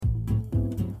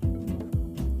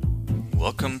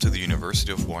Welcome to the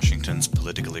University of Washington's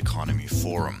Political Economy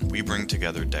Forum. We bring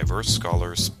together diverse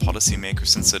scholars,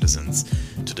 policymakers, and citizens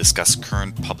to discuss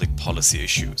current public policy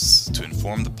issues, to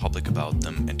inform the public about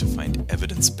them, and to find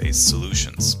evidence-based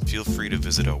solutions. Feel free to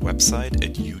visit our website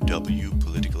at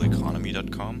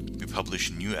uwpoliticaleconomy.com. We publish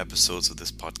new episodes of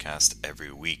this podcast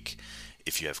every week.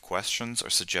 If you have questions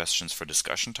or suggestions for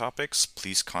discussion topics,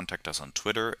 please contact us on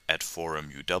Twitter at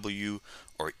ForumUW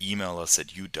or email us at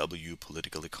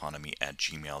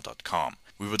uwpoliticaleconomy@gmail.com.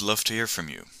 We would love to hear from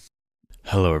you.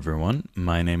 Hello everyone,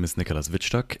 my name is Nicholas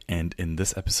Wittstock, and in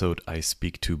this episode I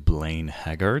speak to Blayne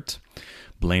Haggart.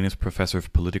 Blayne is professor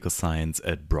of political science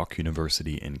at Brock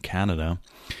University in Canada.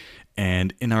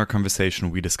 And in our conversation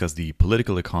we discuss the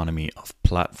political economy of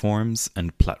platforms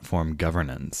and platform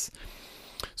governance.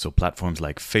 So platforms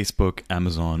like Facebook,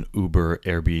 Amazon, Uber,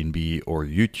 Airbnb, or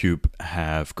YouTube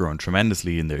have grown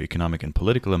tremendously in their economic and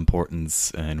political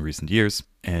importance in recent years.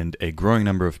 And a growing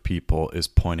number of people is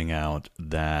pointing out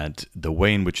that the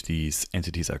way in which these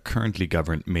entities are currently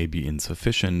governed may be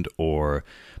insufficient or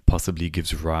possibly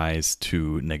gives rise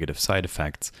to negative side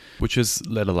effects, which has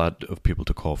led a lot of people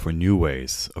to call for new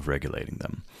ways of regulating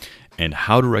them. And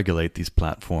how to regulate these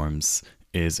platforms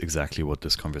is exactly what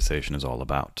this conversation is all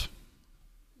about.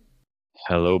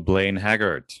 Hello, Blayne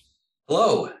Haggart.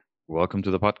 Hello. Welcome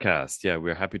to the podcast. Yeah,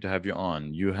 we're happy to have you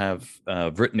on. You have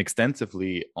written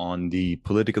extensively on the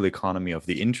political economy of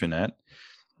the internet.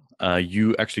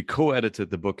 You actually co-edited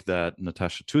the book that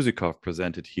Natasha Tuzikov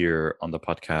presented here on the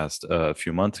podcast a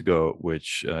few months ago,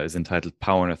 which is entitled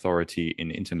Power and Authority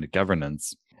in Internet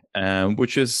Governance,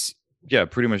 which is,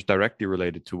 pretty much directly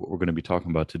related to what we're going to be talking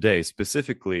about today.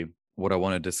 Specifically, what I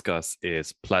want to discuss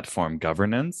is platform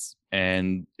governance.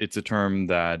 And it's a term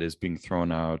that is being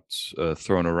thrown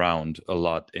around a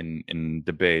lot in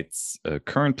debates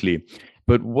currently.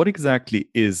 But what exactly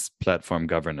is platform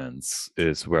governance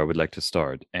is where I would like to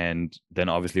start. And then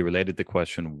obviously related the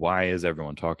question, why is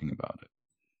everyone talking about it?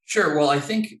 Sure. Well, I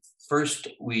think first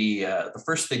the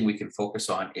first thing we can focus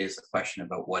on is the question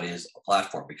about what is a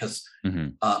platform, because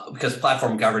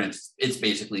platform governance, it's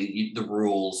basically the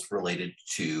rules related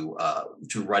to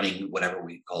running whatever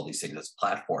we call these things as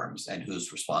platforms and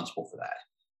who's responsible for that.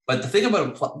 But the thing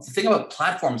about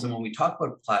platforms, and when we talk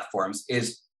about platforms,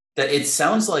 is that it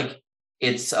sounds like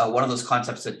it's one of those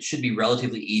concepts that should be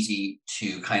relatively easy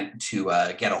to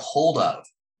get a hold of.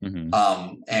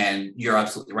 And you're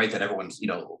absolutely right that everyone's,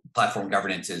 platform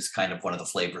governance is kind of one of the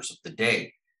flavors of the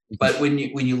day. But when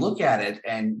you look at it,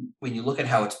 and when you look at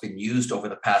how it's been used over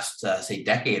the past, say,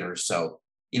 decade or so,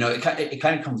 it kind of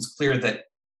becomes clear that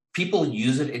people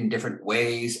use it in different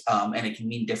ways, and it can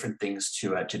mean different things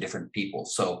to different people.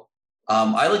 So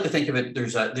I like to think of it.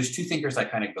 There's two thinkers I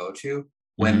kind of go to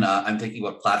when I'm thinking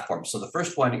about platforms. So the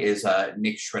first one is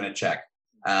Nick Srnicek,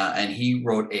 and he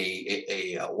wrote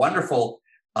a wonderful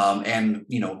and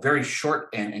very short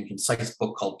and concise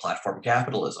book called Platform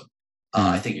Capitalism.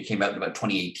 I think it came out in about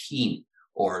 2018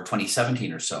 or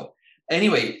 2017 or so.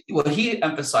 Anyway, what he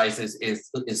emphasizes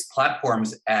is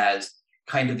platforms as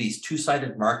kind of these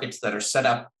two-sided markets that are set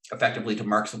up effectively to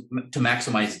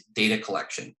maximize data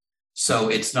collection. So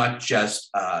it's not just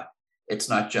like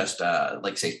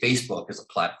say Facebook is a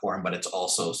platform, but it's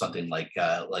also something like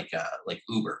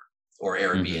Uber or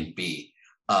Airbnb.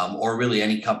 Or really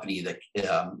any company that,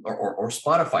 or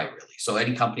Spotify really. So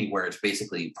any company where it's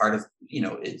basically part of,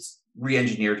 it's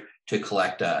re-engineered to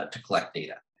collect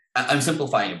data. I'm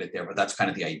simplifying a bit there, but that's kind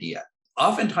of the idea.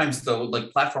 Oftentimes though,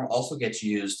 like platform also gets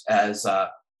used as,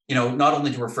 not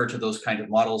only to refer to those kind of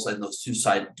models and those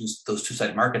two-sided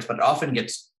markets, but it often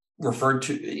gets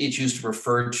it's used to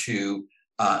refer to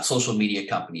social media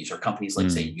companies or companies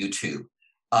like say YouTube.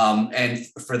 And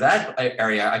for that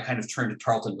area, I kind of turned to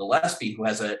Tarleton Gillespie, who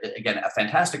has a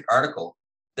fantastic article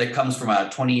that comes from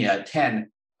 2010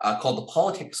 called "The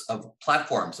Politics of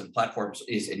Platforms," and platforms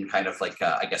is in kind of like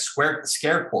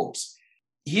scare quotes.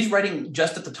 He's writing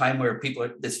just at the time where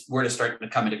this word is starting to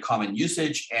come into common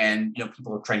usage, and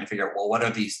people are trying to figure out, well, what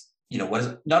are these?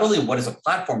 What is a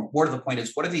platform? More to the point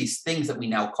is, what are these things that we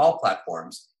now call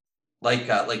platforms? Like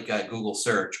Google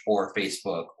search or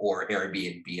Facebook or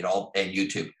Airbnb and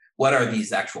YouTube. What are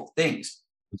these actual things?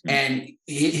 And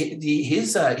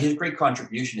his great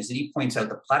contribution is that he points out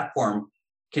the platform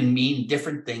can mean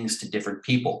different things to different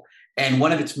people. And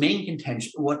one of its main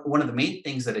contention, one of the main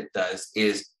things that it does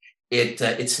is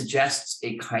it suggests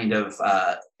a kind of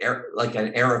an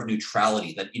air of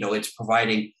neutrality, that it's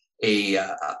providing a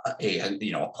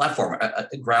platform,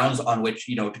 grounds on which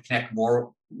to connect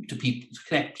more to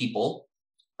people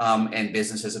and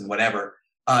businesses and whatever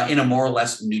in a more or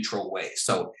less neutral way.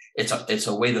 So it's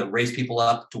a way to raise people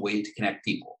up, to way to connect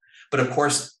people. But of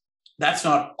course, that's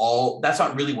not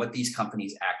really what these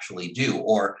companies actually do,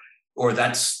 or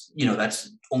that's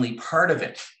only part of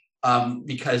it.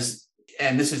 Because,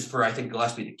 and this is for, I think,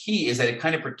 Gillespie, the key is that it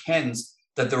kind of pretends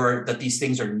that these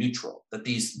things are neutral, that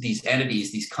these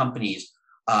entities, these companies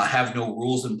have no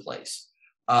rules in place.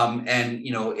 And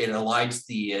it aligns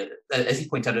as he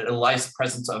points out, it aligns the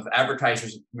presence of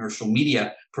advertisers and commercial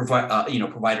media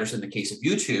providers in the case of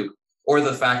YouTube, or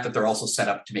the fact that they're also set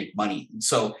up to make money. And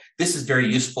so this is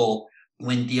very useful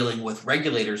when dealing with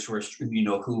regulators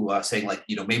who are saying, like,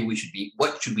 maybe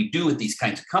what should we do with these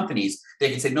kinds of companies?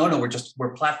 They can say, no,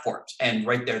 we're platforms, and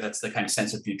right there, that's the kind of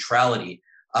sense of neutrality,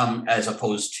 as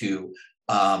opposed to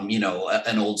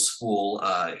an old school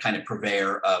kind of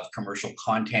purveyor of commercial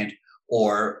content,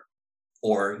 or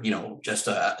just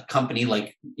a company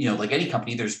like any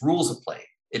company. There's rules at play.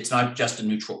 It's not just a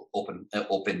neutral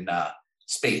open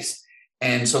space.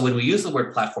 And so when we use the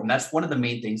word platform, that's one of the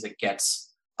main things that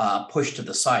gets pushed to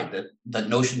the side. That the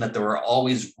notion that there are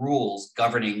always rules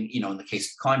governing, in the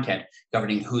case of content,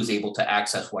 governing who's able to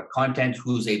access what content,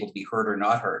 who's able to be heard or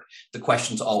not heard. The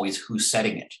question's always who's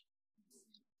setting it.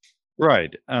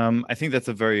 Right. I think that's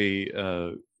a very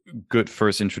good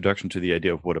first introduction to the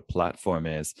idea of what a platform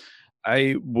is.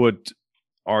 I would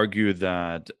argue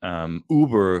that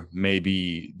Uber may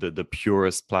be the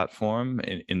purest platform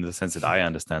in the sense that I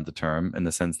understand the term, in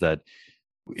the sense that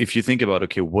if you think about,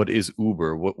 okay, what is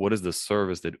Uber? What is the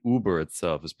service that Uber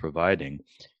itself is providing?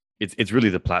 It's really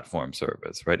the platform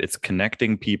service, right? It's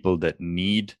connecting people that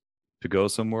need to go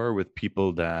somewhere with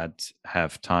people that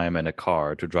have time and a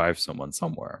car to drive someone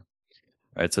somewhere.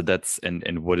 Right. So that's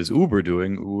and what is Uber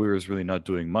doing? Uber is really not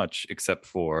doing much except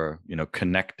for,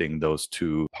 connecting those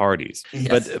two parties.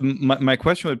 Yes. But my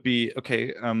question would be,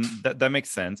 okay, that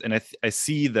makes sense. And I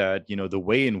see that, the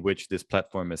way in which this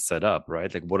platform is set up,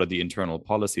 right? Like, what are the internal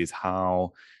policies?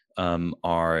 How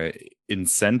are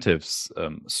incentives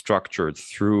structured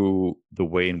through the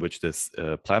way in which this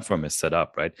platform is set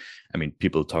up, right? I mean,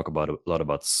 people talk a lot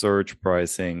about surge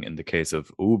pricing in the case of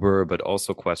Uber, but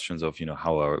also questions of,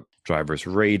 how are drivers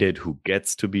rated, who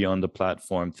gets to be on the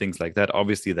platform, things like that.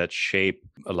 Obviously, that shape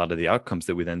a lot of the outcomes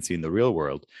that we then see in the real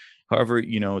world. However,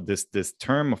 this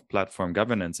term of platform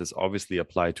governance is obviously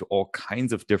applied to all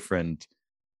kinds of different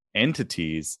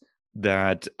entities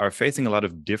that are facing a lot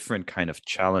of different kind of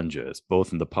challenges,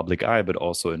 both in the public eye, but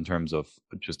also in terms of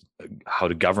just how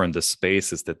to govern the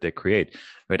spaces that they create,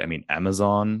 right? I mean,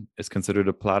 Amazon is considered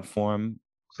a platform.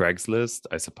 Craigslist,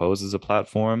 I suppose, is a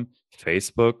platform.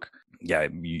 Facebook. Yeah,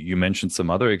 you mentioned some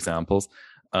other examples.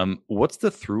 What's the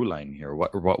through line here?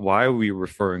 Why are we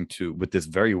referring to, with this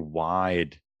very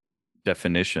wide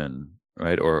definition,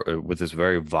 right? Or with this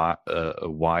very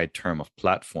wide term of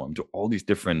platform, to all these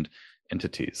different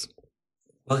entities?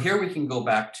 Well, here we can go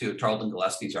back to Tarleton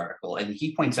Gillespie's article, and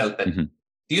he points out that the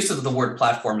use of the word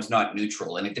platform is not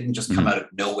neutral, and it didn't just come out of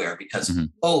nowhere because,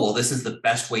 this is the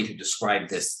best way to describe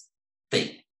this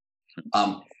thing.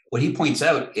 What he points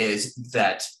out is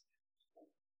that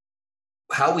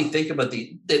how we think about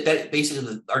that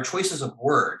basically our choices of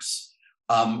words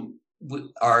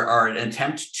are an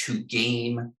attempt to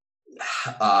game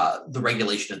the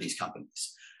regulation of these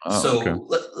companies. And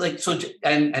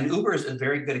Uber is a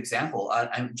very good example.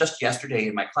 And just yesterday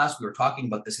in my class, we were talking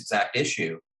about this exact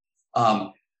issue,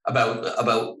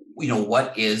 about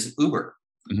what is Uber.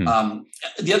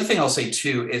 The other thing I'll say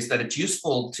too is that it's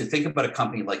useful to think about a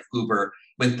company like Uber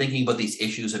when thinking about these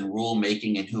issues and rule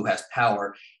making and who has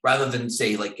power, rather than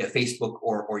say like a Facebook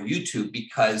or YouTube,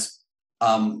 because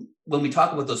when we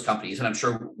talk about those companies, and I'm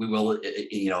sure we will,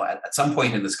 at some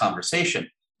point in this conversation.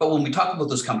 But when we talk about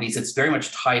those companies, it's very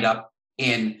much tied up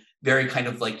in very kind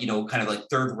of like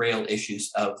third rail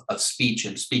issues of speech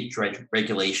and speech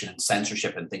regulation and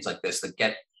censorship and things like this that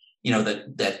get, can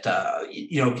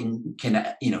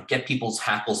get people's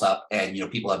hackles up,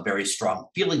 and, people have very strong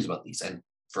feelings about these, and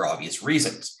for obvious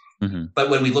reasons.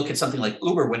 But when we look at something like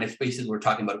Uber, when it's basically, we're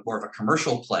talking about more of a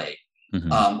commercial play,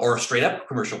 or a straight up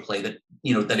commercial play that,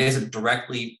 that isn't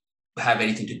directly have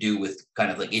anything to do with kind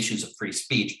of like issues of free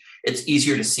speech, it's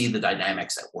easier to see the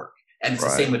dynamics at work. And it's the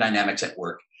same with dynamics at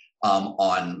work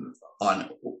on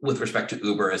with respect to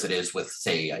Uber as it is with,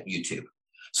 say, YouTube.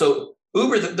 So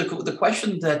Uber, the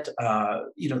question that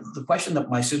the question that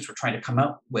my students were trying to come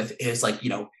up with is like,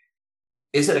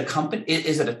 is it a company?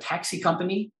 Is it a taxi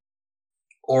company,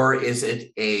 or is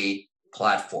it a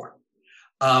platform?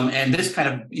 And this kind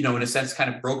of, in a sense,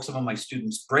 kind of broke some of my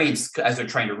students' brains as they're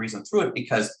trying to reason through it,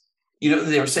 because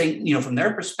they were saying, from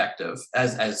their perspective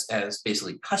as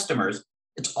basically customers,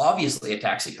 it's obviously a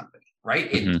taxi company.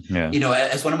 right? Yeah.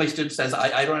 As one of my students says,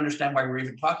 I don't understand why we're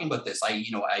even talking about this.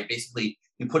 I basically,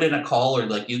 you put in a call, or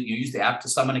like you use the app to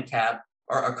summon a cab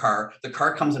or a car. The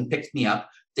car comes and picks me up.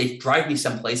 They drive me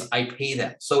someplace. I pay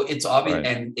them. So it's obvious, Right.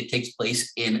 and it takes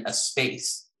place in a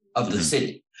space of the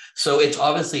city. So it's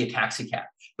obviously a taxi cab.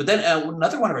 But then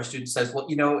another one of our students says, well,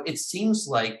 it seems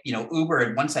like, Uber,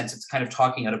 in one sense, it's kind of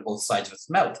talking out of both sides of its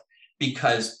mouth,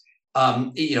 because,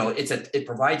 it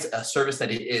provides a service that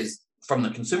it is, from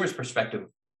the consumer's perspective,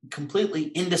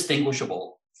 completely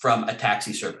indistinguishable from a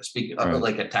taxi service,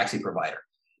 like a taxi provider.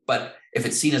 But if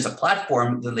it's seen as a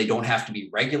platform, then they don't have to be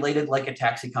regulated like a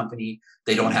taxi company.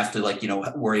 They don't have to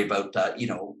worry about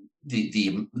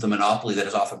the monopoly that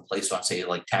is often placed on, say,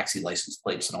 like taxi license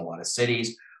plates in a lot of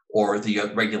cities, or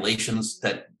the regulations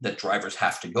that drivers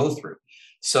have to go through.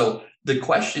 So the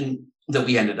question that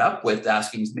we ended up with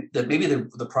asking, that maybe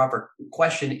the proper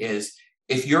question is,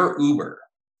 if you're Uber,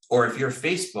 or if you're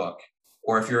Facebook,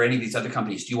 or if you're any of these other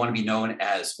companies, do you want to be known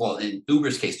as, well, in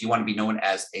Uber's case, do you want to be known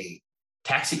as a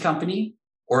taxi company,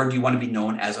 or do you want to be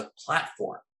known as a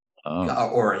platform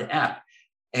or an app?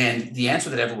 And the answer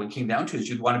that everyone came down to is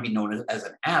you'd want to be known as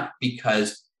an app,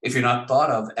 because if you're not thought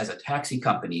of as a taxi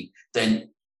company, then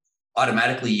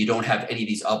automatically you don't have any of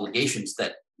these obligations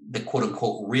that the quote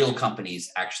unquote real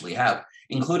companies actually have,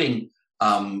 including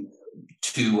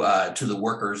to the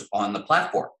workers on the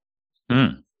platform.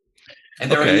 And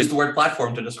there I use the word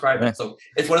platform to describe it. So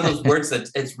it's one of those words that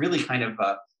it's really kind of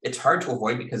it's hard to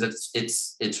avoid, because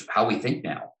it's how we think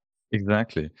now.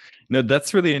 Exactly. No,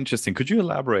 that's really interesting. Could you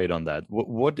elaborate on that?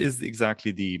 What is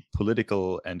exactly the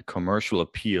political and commercial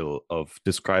appeal of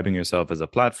describing yourself as a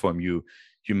platform? You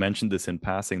mentioned this in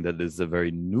passing, that is a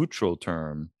very neutral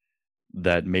term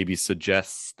that maybe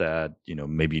suggests that,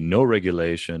 maybe no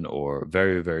regulation or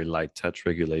very, very light touch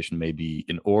regulation may be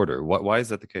in order. Why is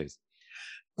that the case?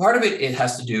 Part of it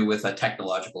has to do with a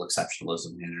technological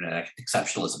exceptionalism, internet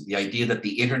exceptionalism, the idea that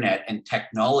the internet and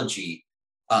technology,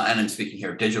 and I'm speaking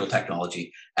here of digital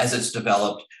technology, as it's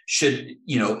developed, should,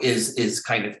 is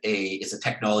kind of a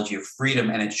technology of freedom,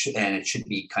 and it should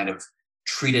be kind of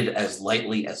treated as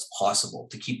lightly as possible,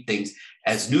 to keep things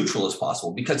as neutral as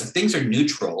possible. Because if things are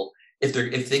neutral,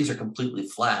 if things are completely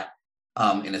flat,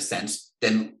 in a sense,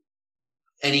 then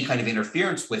any kind of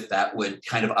interference with that would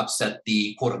kind of upset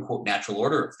the quote unquote natural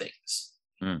order of things.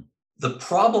 The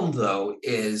problem, though,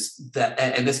 is that,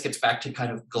 and this gets back to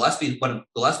kind of one of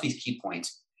Gillespie's key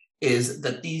points, is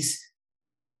that these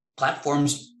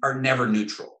platforms are never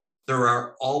neutral. There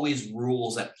are always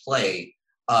rules at play,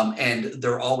 and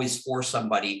they're always for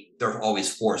somebody. They're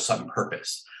always for some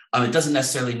purpose. It doesn't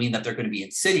necessarily mean that they're going to be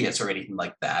insidious or anything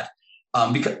like that.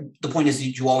 Because the point is,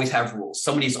 you always have rules.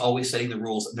 Somebody's always setting the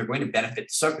rules, and they're going to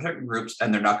benefit certain groups,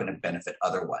 and they're not going to benefit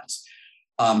other ones.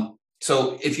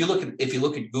 So if you look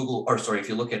at Google, or sorry, if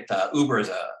you look at Uber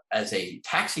as a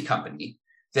taxi company,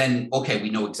 then okay, we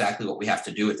know exactly what we have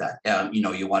to do with that.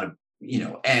 You want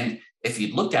to, and if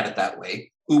you looked at it that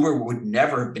way, Uber would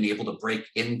never have been able to break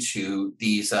into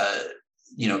these,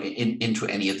 into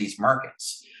any of these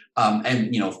markets.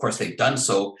 And of course, they've done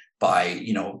so by,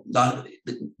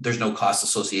 there's no cost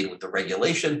associated with the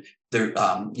regulation. They're,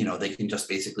 they can just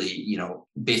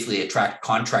basically attract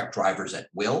contract drivers at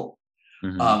will.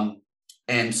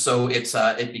 And so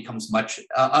it becomes much,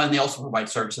 and they also provide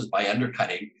services by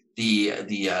undercutting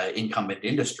the incumbent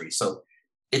industry. So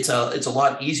it's a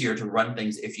lot easier to run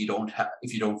things if you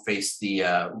don't face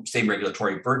the same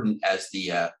regulatory burden as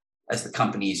the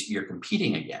companies you're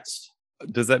competing against.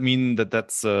 Does that mean that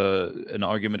that's an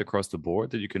argument across the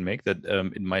board that you can make, that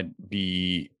it might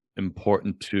be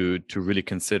important to really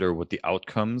consider what the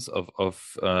outcomes of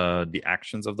the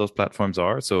actions of those platforms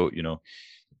are? So,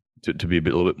 to be a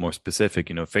little bit more specific,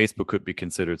 Facebook could be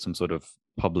considered some sort of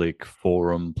public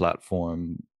forum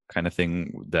platform kind of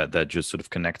thing that just sort of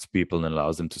connects people and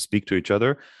allows them to speak to each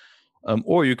other.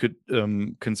 Or you could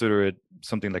consider it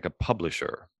something like a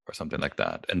publisher or something like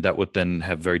that. And that would then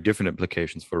have very different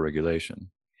implications for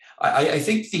regulation. I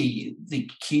think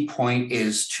the key point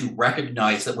is to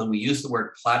recognize that when we use the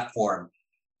word platform,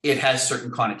 it has certain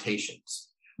connotations,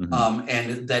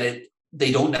 and that they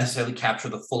don't necessarily capture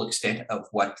the full extent of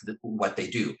what they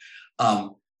do.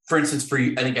 For instance,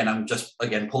 and again, I'm just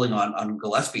pulling on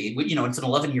Gillespie. It's an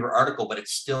 11-year article, but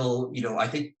it's still, I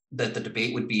think that the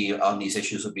debate would be on these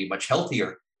issues would be much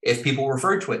healthier if people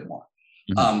referred to it more.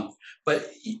 But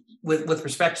with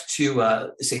respect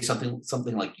to say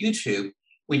something like YouTube,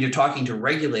 when you're talking to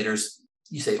regulators,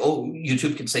 you say, oh,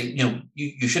 YouTube can say,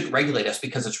 you shouldn't regulate us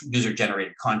because it's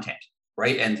user-generated content,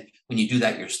 right? And when you do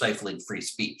that, you're stifling free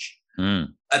speech.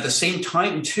 At the same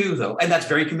time, too, though, and that's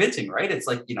very convincing, right? It's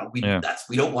like,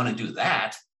 we don't want to do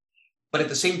that. But at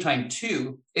the same time,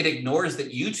 too, it ignores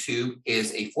that YouTube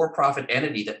is a for-profit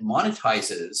entity that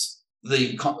monetizes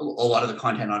a lot of the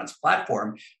content on its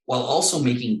platform, while also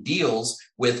making deals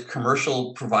with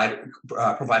commercial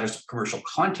providers of commercial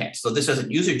content. So this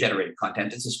isn't user-generated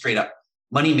content; it's a straight-up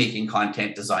money-making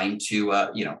content designed to,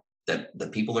 that the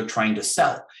people are trying to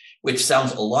sell, which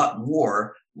sounds a lot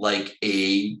more like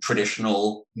a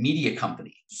traditional media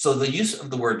company. So the use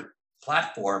of the word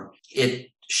platform, it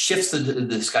shifts the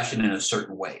discussion in a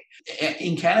certain way.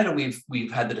 In Canada,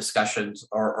 we've had the discussions,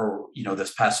 or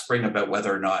this past spring, about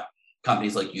whether or not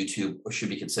companies like YouTube should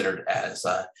be considered as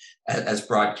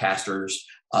broadcasters,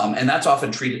 and that's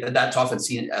often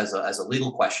seen as a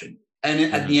legal question.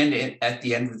 And at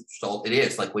the end result, it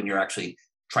is like when you're actually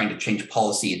trying to change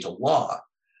policy into law.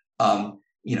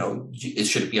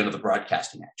 Should it be under the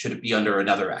Broadcasting Act? Should it be under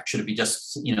another act? Should it be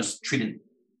just treated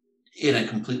in a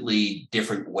completely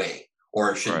different way,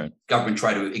 or should government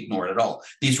try to ignore it at all?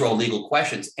 These are all legal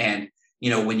questions, and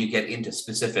when you get into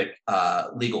specific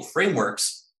legal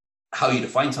frameworks, how you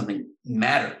define something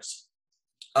matters.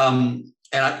 For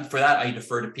that, I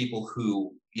defer to people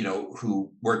who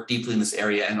work deeply in this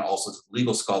area, and also to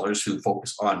legal scholars who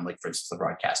focus on, like, for instance, the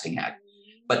Broadcasting Act.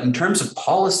 But in terms of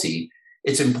policy,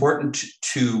 it's important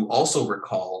to also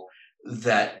recall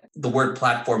that the word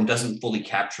platform doesn't fully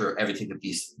capture everything that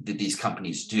these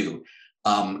companies do,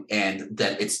 and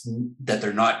that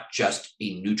they're not just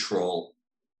a neutral,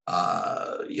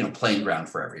 playing ground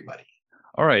for everybody.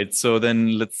 All right, so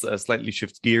then let's slightly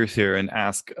shift gears here and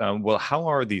ask, well, how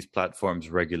are these platforms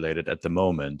regulated at the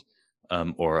moment,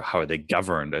 or how are they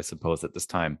governed, I suppose, at this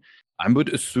time? I would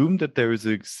assume that there is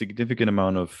a significant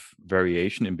amount of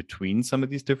variation in between some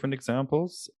of these different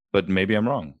examples, but maybe I'm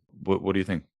wrong. What do you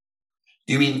think?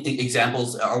 Do you mean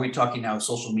examples? Are we talking now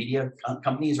social media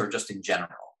companies, or just in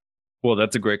general? Well,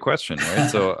 that's a great question, right?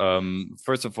 So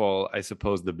first of all, I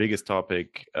suppose the biggest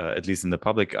topic, at least in the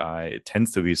public eye,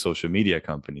 tends to be social media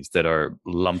companies that are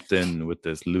lumped in with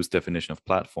this loose definition of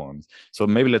platforms. So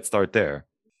maybe let's start there.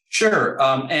 Sure.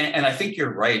 And I think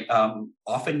you're right.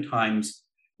 Oftentimes,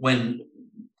 when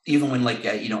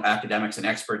academics and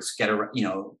experts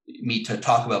meet to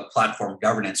talk about platform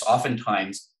governance,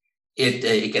 oftentimes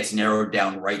it gets narrowed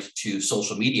down right to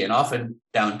social media, and often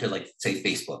down to, like, say,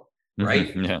 Facebook, right?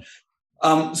 Mm-hmm, yeah.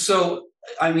 So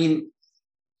I mean,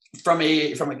 from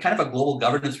a kind of a global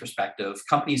governance perspective,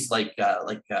 companies like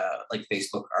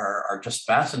Facebook are just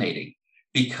fascinating,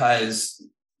 because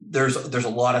there's a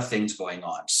lot of things going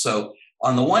on. So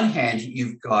on the one hand,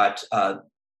 you've got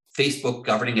Facebook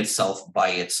governing itself by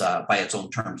its own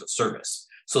terms of service.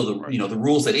 So the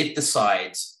rules that it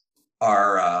decides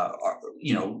are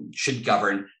should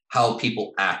govern how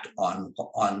people act on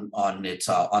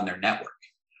their network.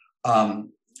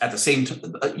 At the same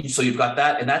time, so you've got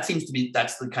that, and that's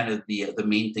the kind of the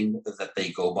main thing that they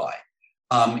go by.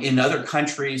 In other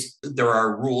countries, there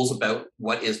are rules about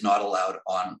what is not allowed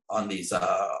on these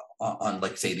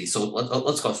like, say, these, so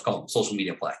let's call them social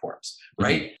media platforms,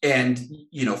 right?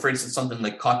 Mm-hmm. And for instance, something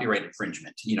like copyright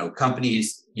infringement,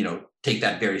 companies take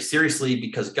that very seriously,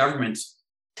 because governments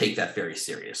take that very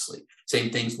seriously. Same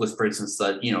things with, for instance,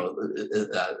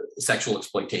 sexual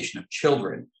exploitation of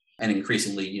children, and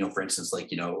increasingly, for instance,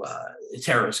 like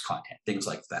terrorist content, things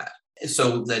like that.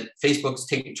 So that Facebook's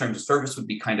terms of service would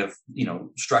be kind of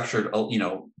structured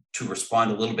to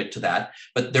respond a little bit to that,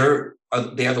 but they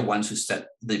are the ones who set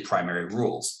the primary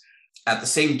rules. At the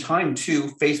same time,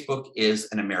 too, Facebook is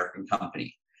an American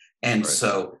company, and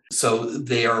so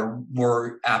they are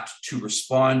more apt to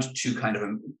respond to kind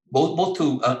of both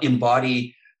to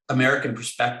embody American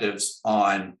perspectives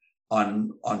on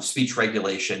speech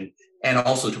regulation, and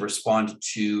also to respond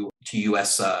to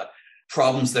U.S.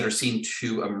 Problems that are seen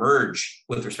to emerge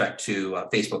with respect to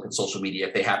Facebook and social media,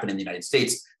 if they happen in the United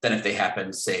States, than if they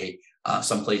happen, say,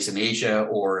 someplace in Asia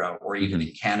or even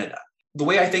in Canada. The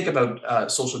way I think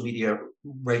about social media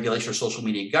regulation or social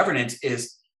media governance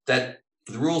is that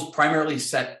the rules primarily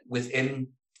set within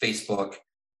Facebook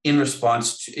in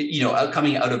response to,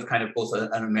 coming out of kind of both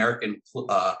an American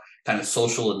kind of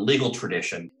social and legal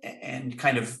tradition, and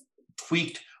kind of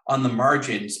tweaked on the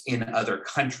margins in other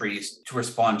countries to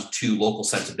respond to local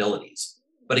sensibilities.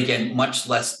 But again,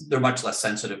 they're much less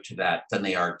sensitive to that than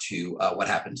they are to what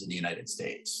happens in the United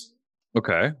States.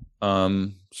 Okay.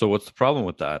 So what's the problem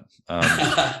with that?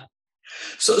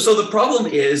 So the problem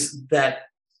is that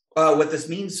what this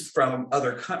means for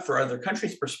other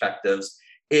countries' perspectives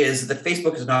is that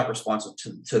Facebook is not responsive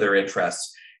to their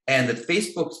interests, and that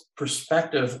Facebook's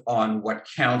perspective on what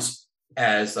counts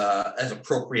as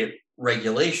appropriate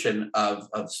regulation of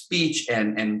speech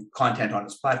and content on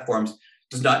its platforms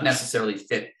does not necessarily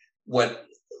fit what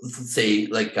say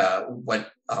like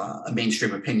what a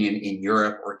mainstream opinion in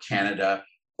Europe or Canada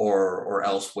or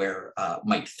elsewhere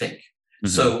might think. Mm-hmm.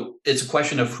 So it's a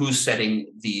question of who's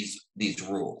setting these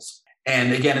rules.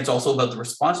 And again, it's also about the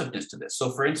responsiveness to this.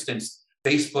 So for instance,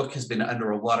 Facebook has been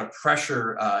under a lot of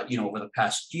pressure, over the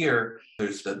past year. There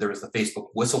was the Facebook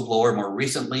whistleblower more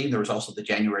recently. There was also the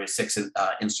January 6th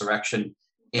insurrection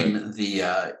in the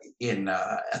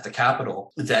at the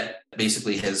Capitol that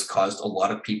basically has caused a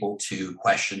lot of people to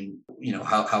question,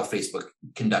 how Facebook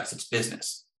conducts its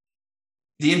business.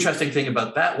 The interesting thing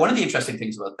about that, one of the interesting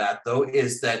things about that, though,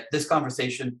 is that this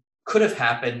conversation could have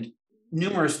happened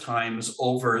numerous times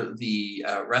over the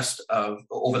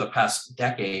over the past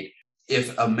decade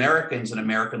if Americans and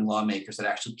American lawmakers had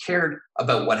actually cared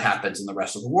about what happens in the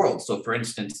rest of the world. So, for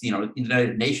instance, the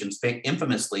United Nations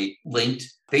infamously linked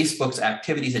Facebook's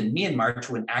activities in Myanmar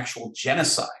to an actual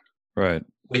genocide. Right.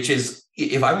 Which is,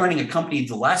 if I'm running a company,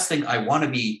 the last thing I want to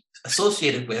be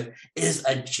associated with is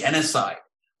a genocide.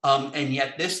 And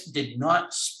yet this did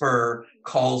not spur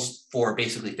calls for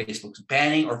basically Facebook's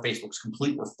banning or Facebook's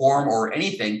complete reform or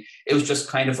anything. It was just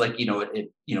kind of like,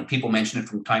 people mention it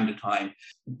from time to time,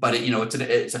 but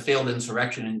it's a failed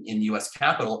insurrection in the US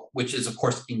Capitol, which is of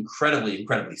course incredibly,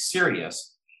 incredibly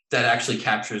serious, that actually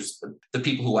captures the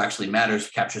people who actually matters,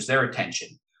 captures their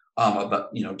attention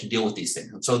about, to deal with these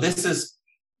things. And so this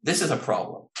is a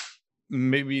problem.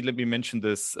 Maybe let me mention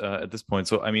this at this point.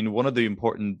 So, I mean, one of the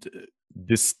important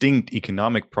distinct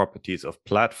economic properties of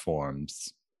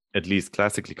platforms, at least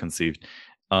classically conceived,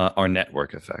 are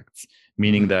network effects,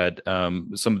 meaning that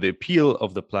some of the appeal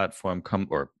of the platform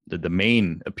the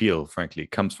main appeal, frankly,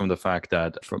 comes from the fact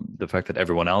that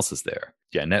everyone else is there.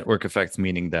 Yeah, network effects,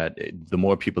 meaning that the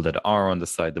more people that are on the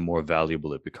site, the more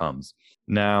valuable it becomes.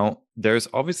 Now, there's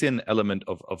obviously an element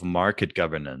of market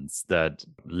governance that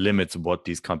limits what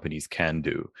these companies can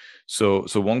do. So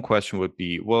one question would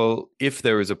be, well, if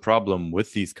there is a problem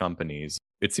with these companies,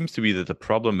 it seems to be that the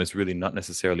problem is really not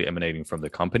necessarily emanating from the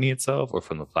company itself or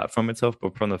from the platform itself,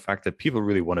 but from the fact that people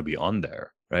really want to be on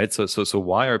there, right? So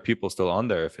why are people still on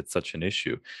there if it's such an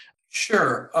issue?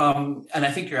 Sure, and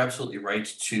I think you're absolutely right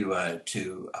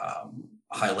to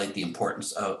highlight the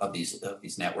importance of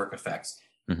these network effects.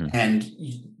 Mm-hmm. And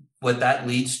what that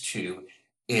leads to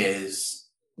is,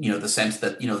 the sense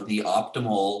that, the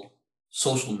optimal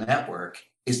social network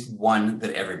is one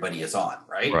that everybody is on,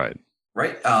 right?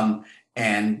 Right.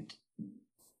 And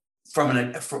from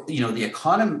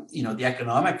the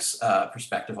economics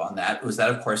perspective on that was that,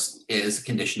 of course, is a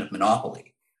condition of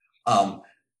monopoly.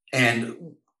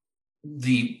 And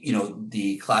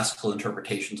the classical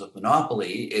interpretations of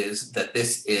monopoly is that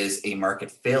this is a market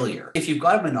failure. If you've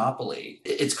got a monopoly,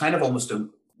 it's kind of almost a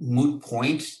moot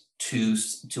point to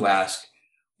ask,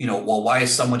 well, why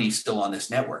is somebody still on this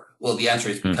network? Well, the answer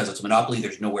is because it's a monopoly.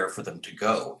 There's nowhere for them to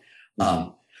go.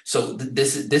 So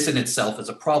this in itself is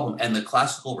a problem. And the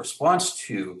classical response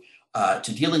to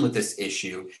dealing with this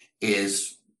issue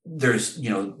is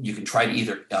you can try to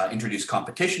either introduce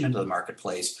competition into the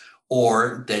marketplace,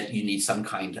 or that you need some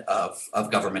kind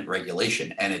of government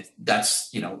regulation. And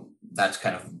that's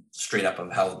kind of straight up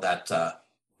of how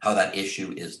that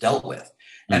issue is dealt with.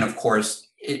 And of course,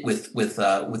 with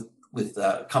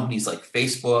companies like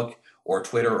Facebook or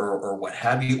Twitter or what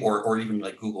have you, or even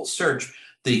like Google search,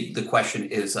 the question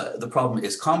is the problem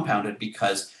is compounded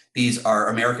because these are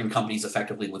American companies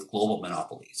effectively with global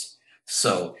monopolies.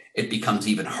 So it becomes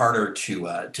even harder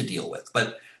to deal with.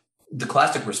 But the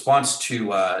classic response to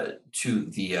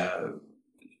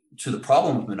the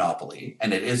problem of monopoly,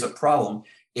 and it is a problem,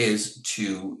 is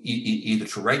to either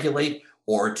to regulate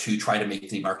or to try to make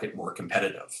the market more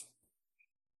competitive.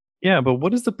 Yeah, but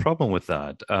what is the problem with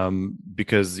that?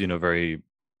 Because very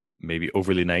maybe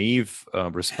overly naive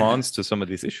response to some of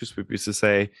these issues would be to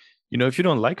say, if you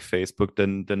don't like Facebook,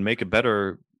 then make a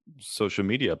better social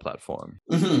media platform.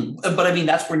 Mm-hmm. But I mean,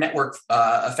 that's where network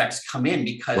effects come in,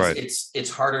 because it's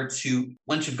harder to,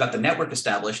 once you've got the network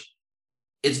established,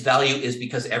 its value is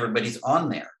because everybody's on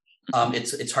there.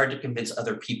 It's hard to convince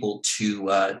other people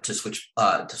to switch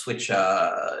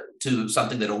to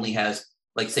something that only has,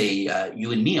 like, say,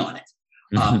 you and me on it.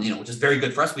 Which is very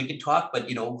good for us. We can talk,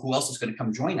 but who else is going to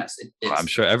come join us? I'm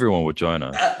sure everyone would join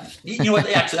us. What?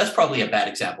 Actually, that's probably a bad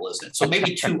example, isn't it? So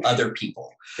maybe two other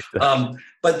people.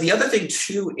 But the other thing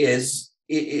too is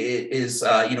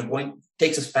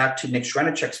takes us back to Nick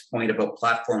Srenichek's point about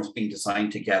platforms being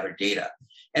designed to gather data,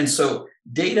 and so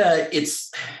data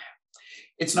it's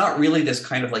not really this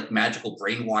kind of like magical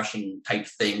brainwashing type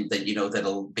thing that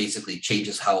that'll basically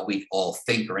changes how we all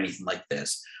think or anything like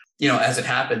this. As it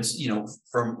happens,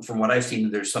 from what I've seen,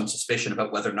 there's some suspicion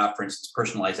about whether or not, for instance,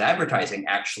 personalized advertising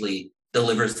actually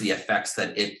delivers the effects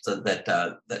that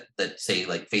that say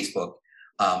like Facebook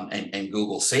and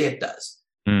Google say it does.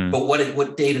 But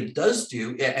what data does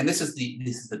do, and this is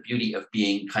the beauty of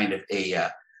being kind of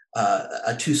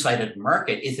a two-sided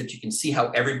market, is that you can see how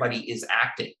everybody is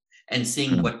acting and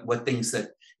seeing what things that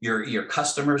your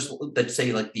customers, that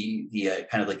say like the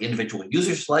kind of like individual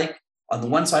users like on the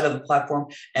one side of the platform,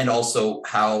 and also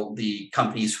how the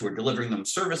companies who are delivering them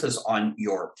services on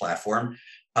your platform,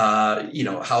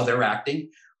 how they're acting,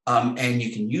 and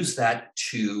you can use that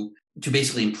to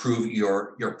basically improve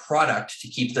your product to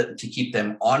keep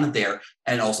them on there,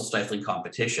 and also stifling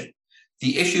competition.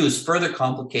 The issue is further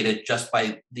complicated just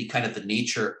by the kind of the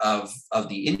nature of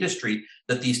the industry,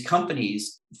 that these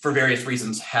companies, for various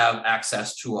reasons, have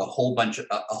access to a whole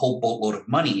boatload of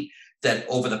money that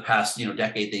over the past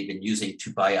decade they've been using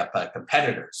to buy up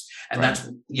competitors, and right.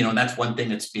 That's one thing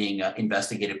that's being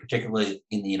investigated, particularly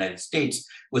in the United States,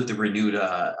 with the renewed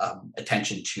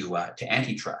attention to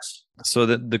antitrust. So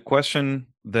the question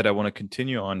that I want to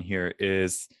continue on here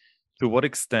is, to what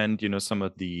extent some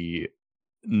of the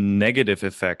negative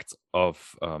effects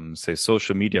of say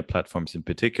social media platforms in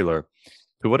particular,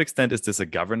 to what extent is this a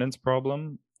governance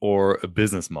problem or a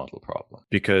business model problem?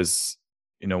 Because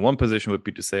one position would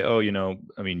be to say,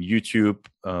 YouTube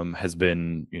has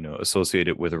been,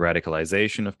 associated with a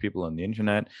radicalization of people on the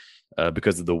internet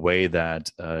because of the way that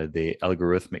they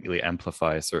algorithmically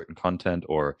amplify certain content,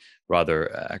 or rather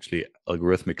actually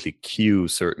algorithmically cue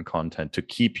certain content to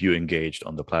keep you engaged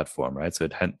on the platform, right? So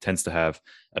it tends to have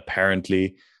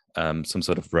apparently some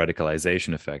sort of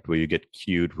radicalization effect where you get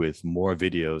cued with more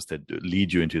videos that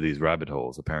lead you into these rabbit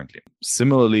holes, apparently.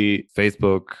 Similarly,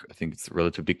 Facebook, I think it's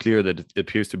relatively clear that it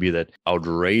appears to be that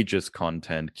outrageous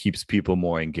content keeps people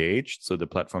more engaged. So the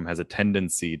platform has a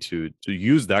tendency to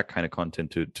use that kind of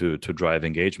content to drive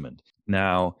engagement.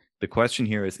 Now, the question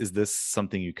here is this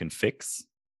something you can fix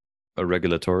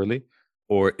regulatorily?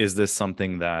 Or is this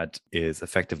something that is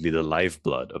effectively the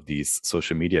lifeblood of these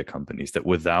social media companies, that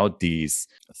without these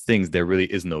things, there really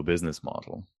is no business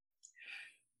model?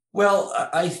 Well,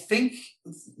 I think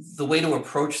the way to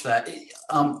approach that,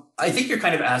 I think you're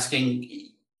kind of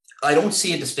asking, I don't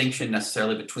see a distinction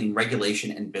necessarily between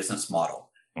regulation and business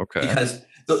model. Okay. Because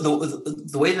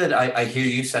the way that I hear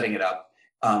you setting it up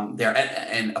there,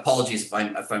 and apologies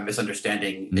if I'm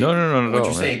misunderstanding no, what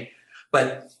you're saying,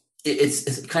 but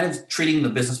it's kind of treating the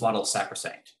business model as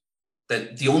sacrosanct.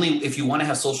 That if you want to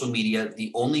have social media,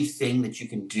 the only thing that you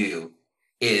can do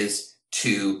is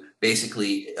to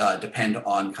basically depend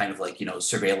on kind of like,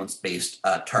 surveillance-based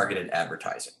targeted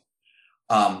advertising.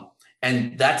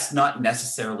 And that's not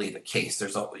necessarily the case.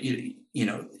 There's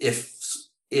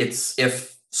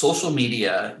if social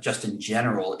media just in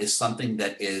general is something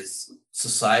that is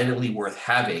societally worth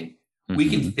having, we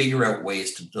can figure out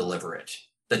ways to deliver it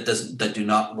that do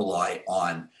not rely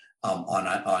on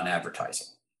advertising.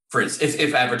 For instance,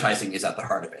 if advertising is at the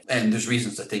heart of it, and there's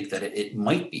reasons to think that it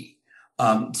might be.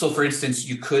 So, for instance,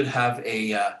 you could have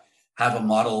a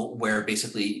model where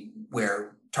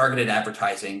targeted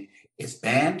advertising is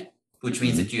banned, which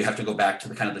means that you have to go back to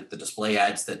the kind of the display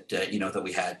ads that that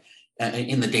we had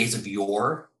in the days of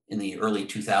yore, in the early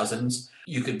 2000s.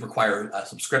 You could require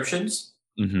subscriptions.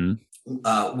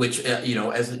 Which,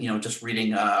 just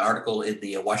reading an article in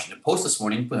the Washington Post this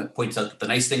morning points out that the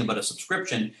nice thing about a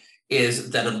subscription is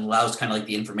that it allows kind of like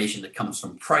the information that comes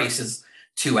from prices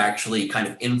to actually kind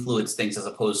of influence things, as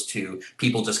opposed to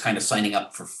people just kind of signing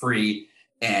up for free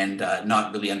and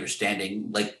not really understanding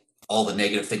like all the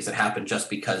negative things that happen just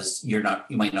because you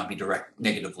might not be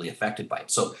negatively affected by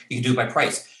it. So you can do it by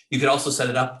price. You could also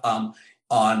set it up on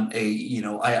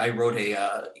I wrote a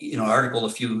article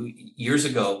a few years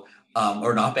ago,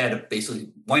 or an op-ed, basically,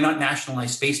 why not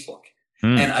nationalize Facebook?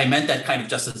 And I meant that kind of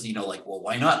just as, well,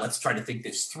 why not? Let's try to think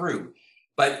this through.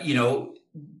 But,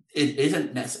 it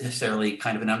isn't necessarily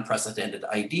kind of an unprecedented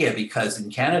idea, because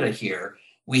in Canada here,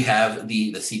 we have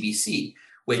the CBC,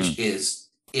 which it's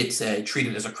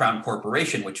treated as a crown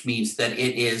corporation, which means that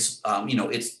it is,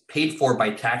 it's paid for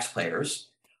by taxpayers,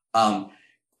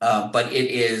 but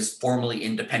it is formally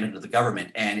independent of the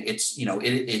government, and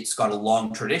it's got a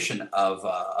long tradition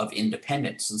of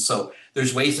independence. And so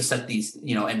there's ways to set these,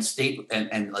 and state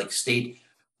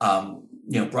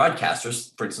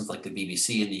broadcasters, for instance, like the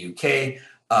BBC in the UK,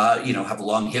 have a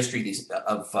long history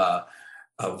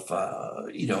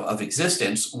of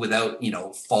existence without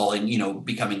falling,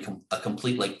 becoming a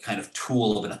complete like kind of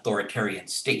tool of an authoritarian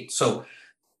state. So.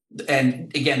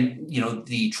 And again,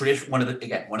 the tradition. One of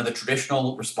the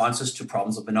traditional responses to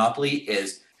problems of monopoly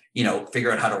is, figure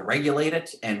out how to regulate it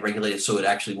so it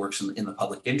actually works in the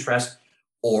public interest,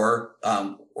 or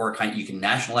kind of, you can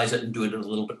nationalize it and do it a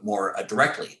little bit more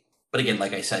directly. But again,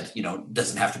 like I said,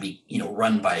 doesn't have to be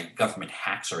run by government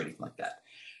hacks or anything like that.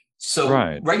 So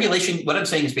regulation, what I'm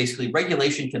saying is basically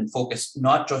regulation can focus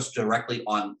not just directly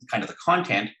on kind of the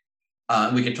content.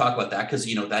 We can talk about that because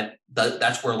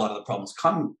that's where a lot of the problems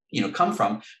come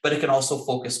from. But it can also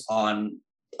focus on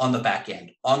the back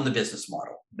end, on the business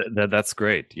model. That's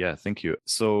great. Yeah, thank you.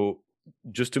 So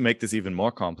just to make this even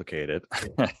more complicated,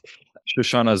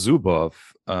 Shoshana Zuboff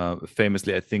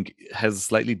famously, I think, has a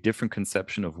slightly different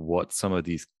conception of what some of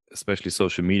these, especially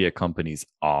social media companies,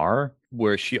 are,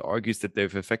 where she argues that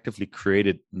they've effectively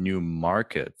created new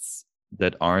markets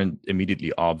that aren't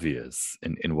immediately obvious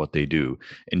in what they do.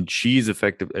 And she's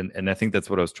effective, and I think that's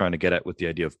what I was trying to get at with the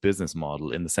idea of business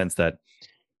model, in the sense that,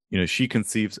 she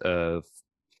conceives of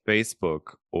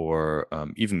Facebook or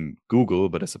even Google,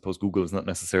 but I suppose Google is not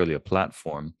necessarily a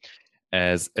platform,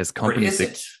 as companies. Or is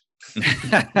it?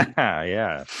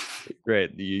 Yeah,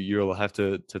 great. You'll have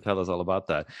to tell us all about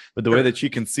that. But the way that she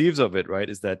conceives of it, right,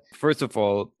 is that first of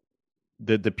all,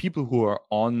 the people who are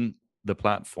on the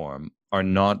platform are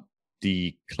not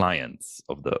the clients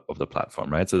of the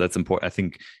platform, right? So that's important. I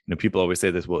think people always say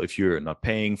this. Well, if you're not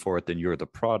paying for it, then you're the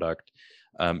product.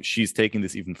 She's taking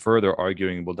this even further,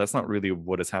 arguing, well, that's not really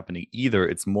what is happening either.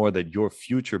 It's more that your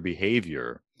future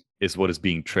behavior is what is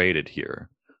being traded here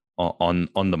on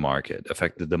the market. In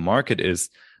fact, the market is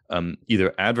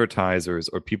either advertisers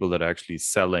or people that are actually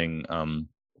selling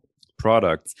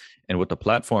products, and what the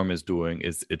platform is doing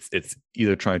is it's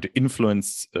either trying to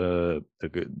influence the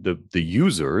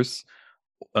users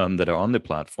that are on the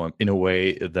platform in a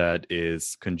way that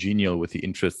is congenial with the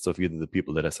interests of either the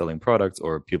people that are selling products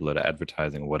or people that are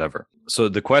advertising or whatever. So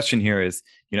the question here is,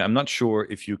 I'm not sure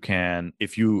if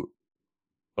you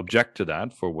object to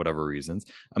that for whatever reasons.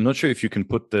 I'm not sure if you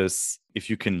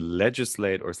can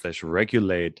legislate or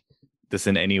regulate this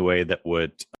in any way that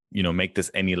would, make this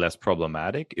any less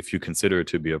problematic, if you consider it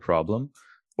to be a problem,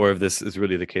 or if this is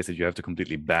really the case that you have to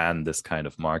completely ban this kind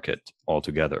of market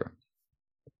altogether.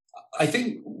 I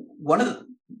think one of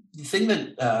the thing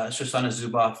that Shoshana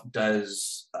Zuboff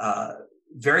does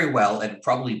very well, and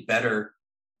probably better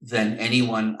than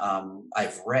anyone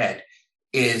I've read,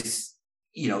 is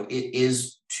it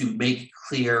is to make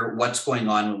clear what's going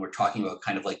on when we're talking about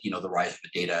kind of like the rise of the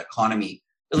data economy,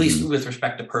 at least with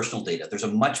respect to personal data. There's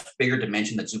a much bigger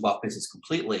dimension that Zuboff misses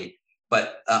completely,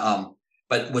 but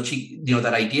what she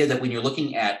that idea that when you're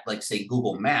looking at, like, say,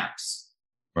 Google Maps.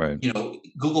 Right.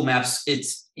 Google Maps,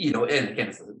 it's, and again,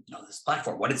 it's, this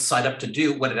platform, what it's set up to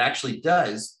do, what it actually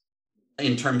does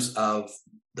in terms of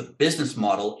the business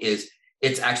model is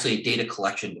it's actually a data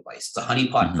collection device. It's a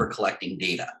honeypot for collecting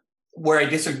data. One of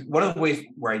the ways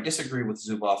where I disagree with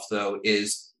Zuboff, though,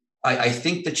 is I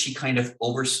think that she kind of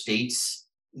overstates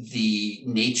the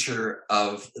nature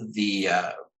of the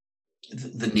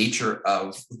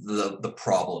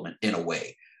problem in a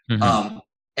way.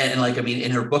 And like, I mean,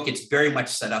 in her book, it's very much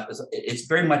set up as, it's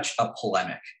very much a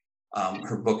polemic.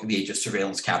 Her book, The Age of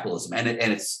Surveillance Capitalism, and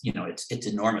it's it's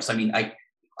enormous. I mean,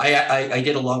 I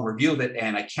did a long review of it,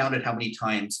 and I counted how many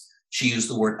times she used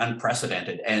the word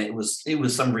unprecedented, and it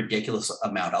was some ridiculous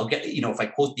amount. I'll get if I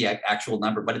quote the actual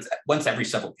number, but it's once every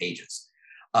several pages.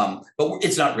 But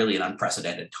it's not really an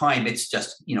unprecedented time. It's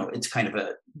just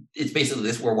it's basically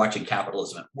this: we're watching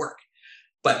capitalism at work.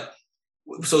 But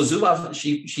so Zuboff,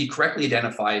 she correctly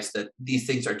identifies that these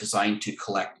things are designed to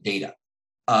collect data.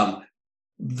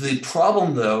 The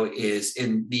problem, though, is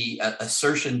in the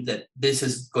assertion that this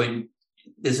is going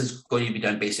to be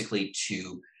done basically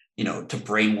to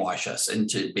brainwash us and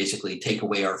to basically take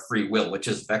away our free will, which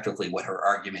is effectively what her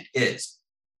argument is.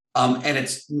 And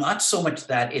it's not so much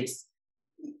that it's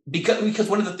because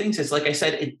one of the things is, like I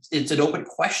said, it's an open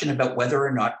question about whether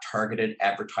or not targeted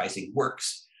advertising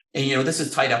works. And, this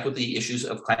is tied up with the issues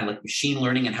of kind of like machine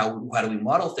learning and how do we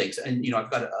model things. And, I've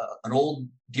got an old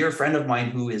dear friend of mine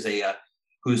who is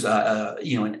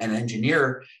an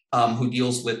engineer who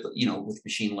deals with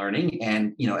machine learning.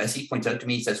 And, as he points out to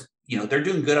me, he says, they're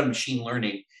doing good on machine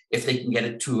learning if they can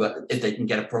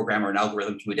get a program or an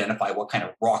algorithm to identify what kind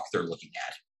of rock they're looking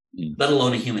at, let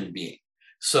alone a human being.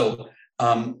 So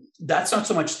that's not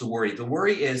so much the worry. The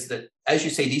worry is that, as you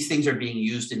say, these things are being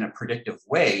used in a predictive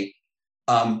way,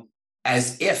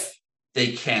 as if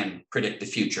they can predict the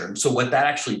future. And so what that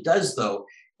actually does, though,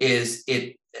 is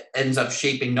it ends up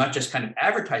shaping not just kind of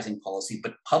advertising policy,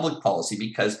 but public policy,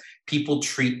 because people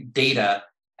treat data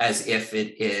as if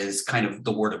it is kind of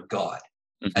the word of God,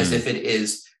 as if it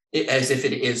is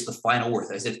the final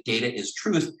word, as if data is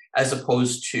truth, as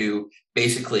opposed to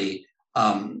basically,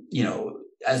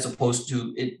 as opposed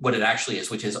to what it actually is,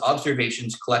 which is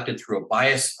observations collected through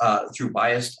biased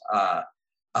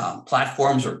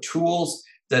platforms or tools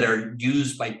that are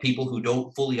used by people who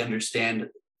don't fully understand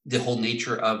the whole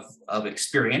nature of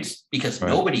experience, because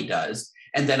nobody does,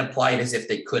 and then apply it as if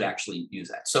they could actually use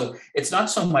that. So it's not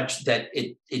so much that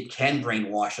it can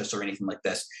brainwash us or anything like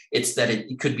this. It's that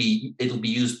it'll be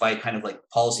used by kind of like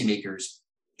policymakers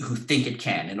who think it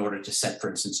can, in order to set, for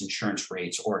instance, insurance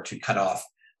rates, or to cut off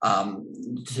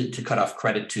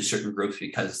credit to certain groups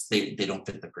because they don't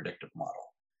fit the predictive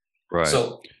model. Right.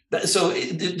 So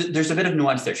there's a bit of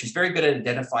nuance there. She's very good at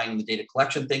identifying the data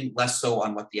collection thing, less so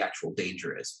on what the actual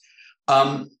danger is.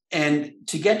 And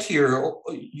to get to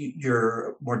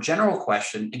your more general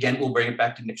question, again, we'll bring it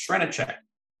back to Nick Srnicek,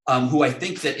 who I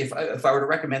think that if I were to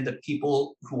recommend that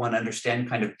people who want to understand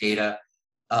kind of data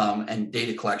and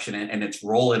data collection and its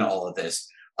role in all of this,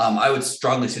 I would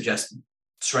strongly suggest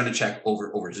Srnicek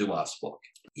over Zumow's book.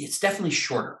 It's definitely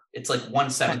shorter. It's like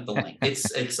 1/7 the length.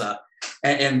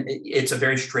 It's a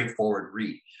very straightforward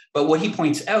read. But what he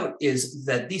points out is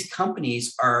that these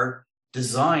companies are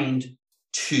designed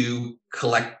to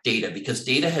collect data, because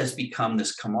data has become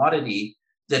this commodity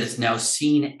that is now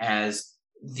seen as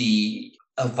a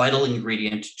vital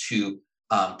ingredient to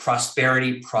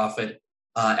prosperity, profit,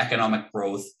 economic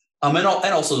growth, and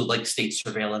also like state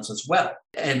surveillance as well.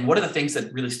 And one of the things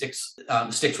that really sticks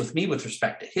with me with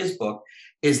respect to his book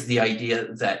is the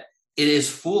idea that it is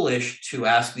foolish to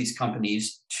ask these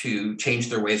companies to change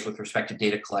their ways with respect to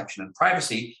data collection and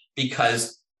privacy,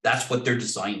 because that's what they're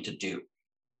designed to do.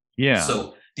 Yeah.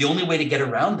 So the only way to get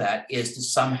around that is to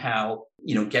somehow,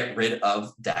 get rid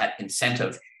of that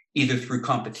incentive, either through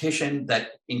competition that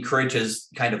encourages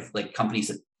kind of like companies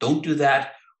that don't do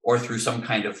that, or through some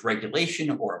kind of regulation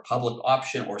or a public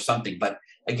option or something. But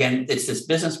again, it's this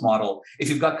business model. If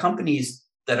you've got companies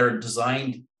that are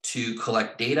designed to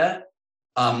collect data,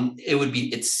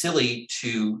 it's silly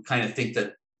to kind of think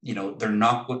that,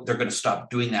 they're going to stop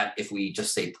doing that if we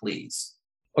just say please.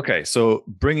 Okay, so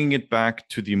bringing it back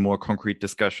to the more concrete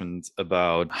discussions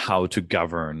about how to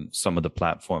govern some of the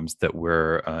platforms that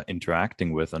we're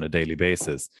interacting with on a daily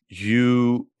basis.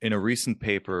 You, in a recent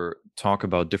paper, talk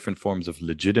about different forms of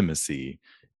legitimacy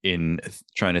in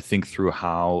trying to think through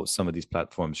how some of these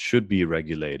platforms should be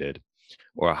regulated,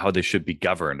 or how they should be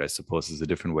governed, I suppose, is a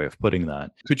different way of putting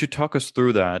that. Could you talk us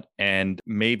through that, and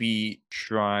maybe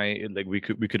we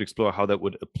could explore how that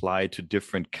would apply to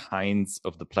different kinds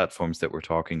of the platforms that we're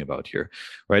talking about here,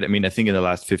 right? I mean, I think in the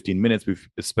last 15 minutes, we've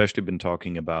especially been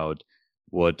talking about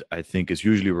what I think is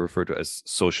usually referred to as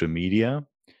social media,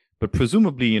 but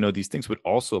presumably, these things would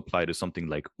also apply to something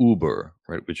like Uber,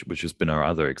 right? Which has been our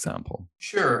other example.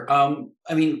 Sure.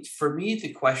 I mean, for me,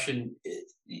 the question,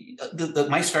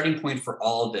 my starting point for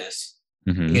all of this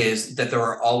is that there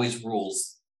are always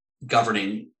rules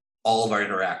governing all of our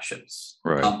interactions.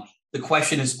 Right. The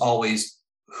question is always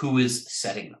who is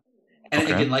setting them. And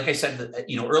again, like I said,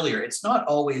 earlier, it's not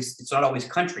always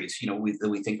countries.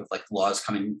 We think of like laws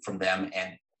coming from them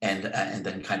and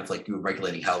then kind of like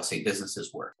regulating how, say,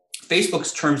 businesses work.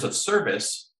 Facebook's terms of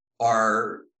service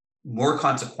are more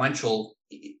consequential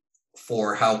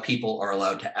for how people are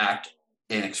allowed to act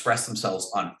and express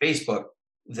themselves on Facebook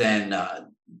than a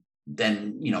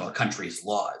country's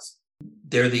laws.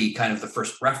 They're the kind of the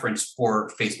first reference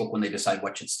for Facebook when they decide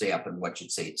what should stay up and what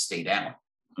should stay down.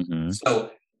 Mm-hmm.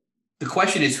 So the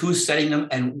question is who's setting them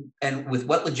and with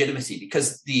what legitimacy?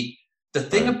 Because the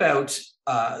thing about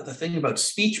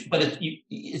speech, but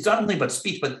it's not only about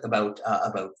speech, but about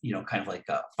kind of like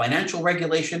financial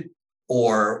regulation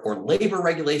or labor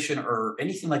regulation or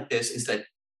anything like this, is that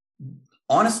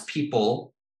honest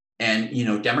people and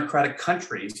democratic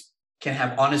countries can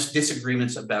have honest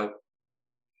disagreements about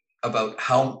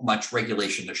how much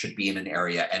regulation there should be in an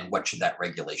area and what should that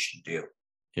regulation do.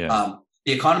 Yeah.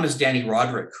 The economist Danny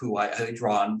Roderick, who I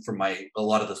draw on for a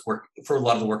lot of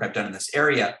the work I've done in this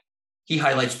area, he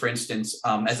highlights, for instance,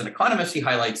 as an economist, he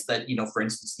highlights that for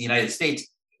instance, the United States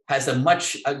has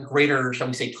a greater, shall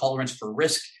we say, tolerance for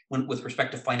risk with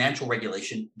respect to financial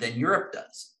regulation than Europe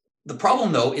does. The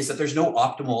problem, though, is that there's no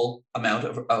optimal amount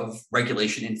of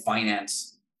regulation in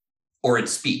finance or in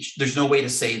speech. There's no way to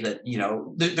say that,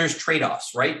 there's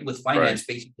trade-offs, right? With finance,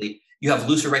 basically, you have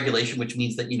looser regulation, which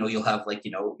means that, you'll have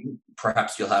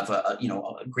perhaps you'll have a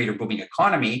greater booming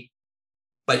economy,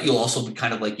 but you'll also be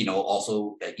kind of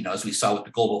as we saw with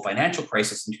the global financial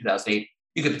crisis in 2008,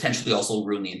 you could potentially also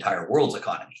ruin the entire world's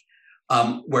economy.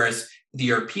 Whereas the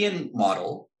European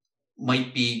model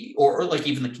might be, or like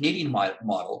even the Canadian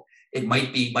model, it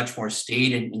might be much more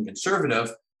staid and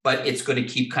conservative, but it's going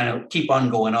to keep on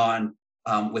going on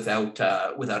without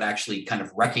actually kind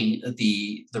of wrecking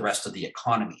the rest of the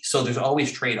economy. So there's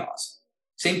always trade-offs.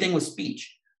 Same thing with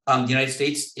speech. The United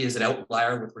States is an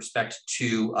outlier with respect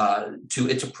to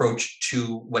its approach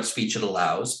to what speech it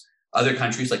allows. Other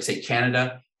countries, like say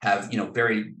Canada, have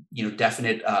very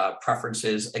definite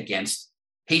preferences against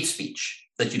hate speech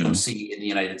that you don't see in the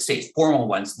United States. Formal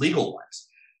ones, legal ones.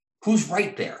 Who's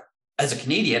right there? As a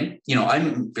Canadian,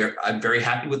 I'm very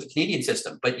happy with the Canadian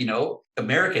system, but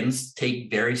Americans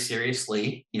take very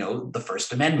seriously the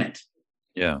First Amendment.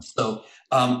 Yeah. So,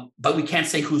 but we can't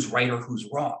say who's right or who's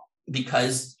wrong,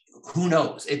 because who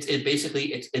knows? It's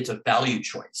a value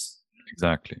choice.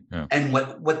 Exactly. Yeah. And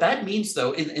what that means,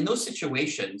 though, in those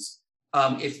situations,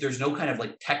 if there's no kind of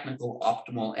like technical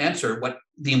optimal answer, what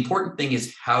the important thing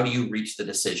is, how do you reach the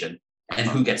decision and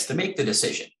who gets to make the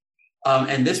decision?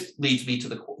 And this leads me to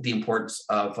the importance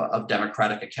of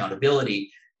democratic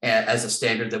accountability as a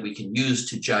standard that we can use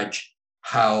to judge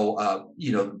how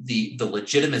the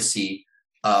legitimacy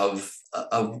of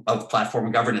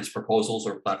platform governance proposals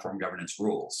or platform governance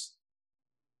rules.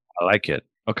 I like it.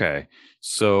 Okay.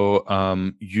 So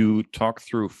you talk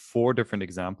through 4 different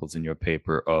examples in your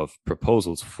paper of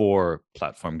proposals for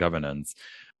platform governance.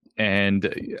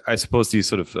 And I suppose these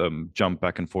sort of jump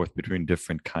back and forth between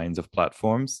different kinds of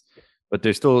platforms, but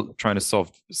they're still trying to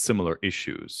solve similar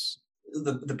issues.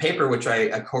 The paper, which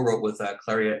I co-wrote with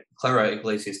Clara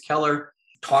Iglesias Keller,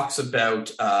 talks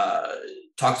about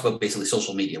basically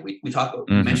social media. We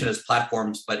mention it as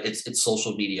platforms, but it's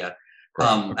social media.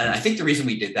 And I think the reason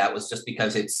we did that was just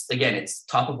because it's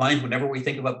top of mind whenever we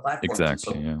think about platforms.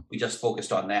 Exactly. So we just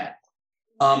focused on that.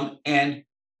 And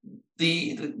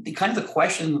the kind of the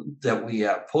question that we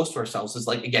pose to ourselves is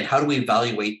like, again, how do we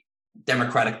evaluate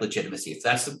democratic legitimacy? If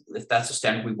that's the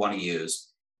standard we want to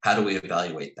use, how do we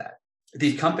evaluate that?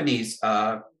 These companies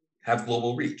have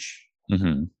global reach.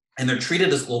 And they're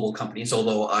treated as global companies,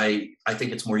 although I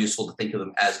think it's more useful to think of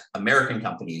them as American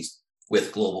companies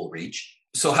with global reach.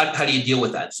 So how do you deal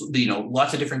with that? So,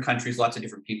 lots of different countries, lots of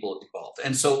different people involved.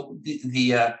 And so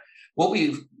what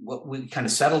we kind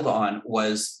of settled on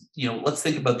was, let's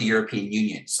think about the European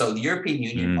Union. So the European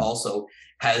Union also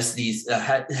has these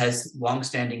has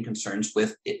longstanding concerns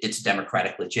with its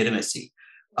democratic legitimacy,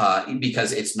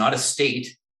 because it's not a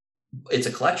state; it's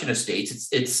a collection of states.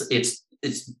 It's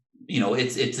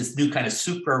this new kind of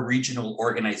supra-regional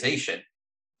organization,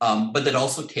 but that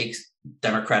also takes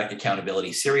democratic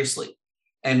accountability seriously.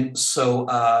 And so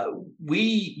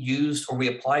we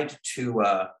applied to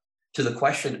the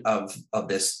question of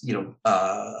this,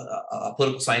 a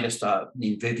political scientist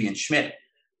named Vivian Schmidt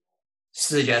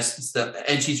suggests that,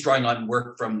 and she's drawing on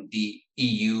work from the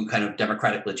EU kind of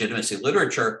democratic legitimacy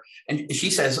literature. And she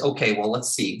says, okay, well, let's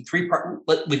see, we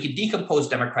could decompose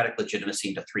democratic legitimacy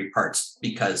into 3 parts,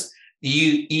 because the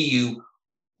EU,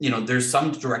 there's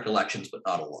some direct elections, but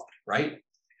not a lot, right?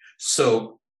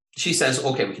 So she says,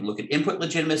 okay, we can look at input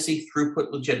legitimacy,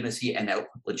 throughput legitimacy, and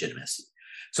output legitimacy.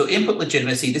 So input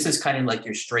legitimacy, this is kind of like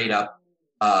your straight up,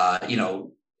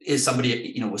 is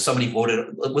somebody,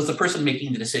 was the person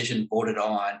making the decision voted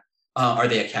on? Are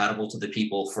they accountable to the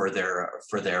people for their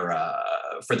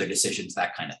decisions,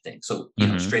 that kind of thing. So,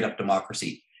 straight up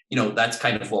democracy, that's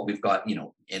kind of what we've got,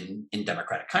 in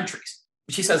democratic countries.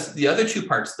 She says the other 2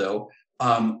 parts, though,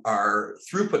 are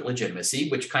throughput legitimacy,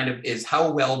 which kind of is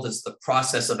how well does the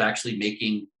process of actually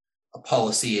making a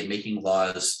policy and making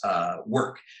laws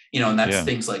work, and that's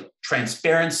things like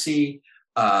transparency,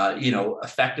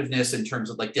 effectiveness in terms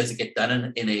of like, does it get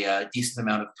done in a decent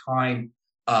amount of time?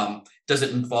 Does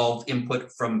it involve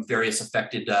input from various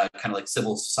affected kind of like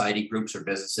civil society groups or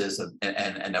businesses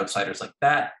and outsiders like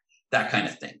that kind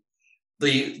of thing.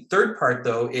 The third part,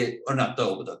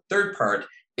 the third part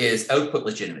is output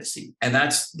legitimacy. And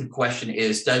that's the question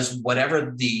is, does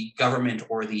whatever the government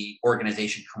or the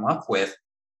organization come up with,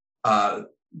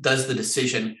 does the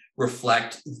decision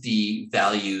reflect the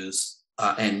values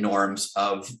and norms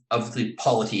of the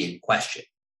polity in question?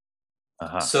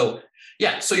 So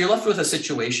you're left with a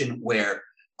situation where,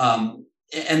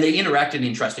 and they interact in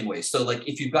interesting ways. So like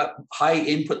if you've got high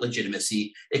input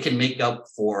legitimacy, it can make up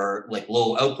for like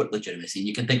low output legitimacy. And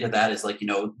you can think of that as like,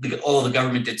 the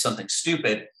government did something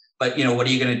stupid, but what are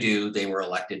you going to do? They were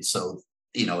elected. So,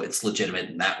 it's legitimate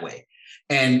in that way.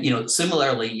 And,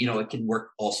 similarly, it can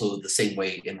work also the same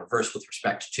way in reverse with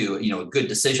respect to, a good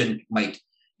decision might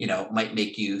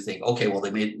make you think, okay, well,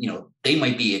 they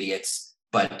might be idiots,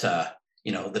 but,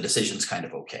 the decision's kind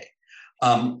of okay.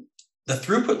 The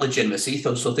throughput legitimacy,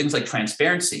 so things like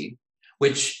transparency,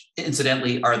 which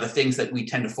incidentally are the things that we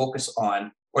tend to focus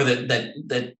on, or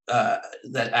that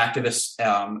activists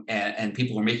and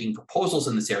people who are making proposals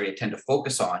in this area tend to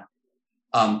focus on.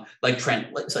 like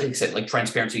I said, like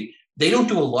transparency. They don't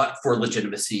do a lot for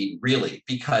legitimacy, really,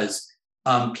 because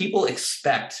people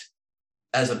expect,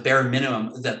 as a bare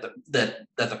minimum, that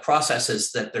the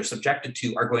processes that they're subjected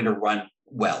to are going to run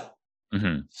well.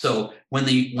 Mm-hmm. So when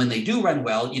they do run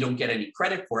well, you don't get any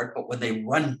credit for it. But when they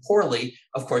run poorly,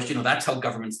 of course, that's how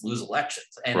governments lose elections,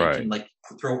 and it can like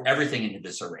throw everything into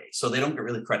disarray. So they don't get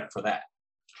really credit for that.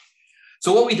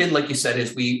 So what we did, like you said,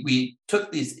 is we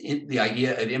took the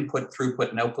idea of input, throughput,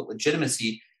 and output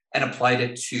legitimacy and applied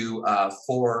it to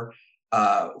four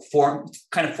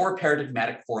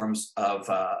paradigmatic forms of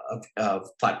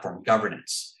platform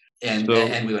governance, and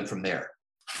we went from there.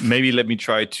 Maybe let me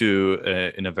try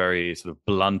to, in a very sort of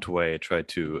blunt way, try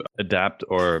to adapt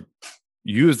or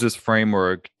use this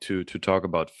framework to talk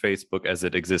about Facebook as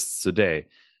it exists today,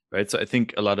 right? So I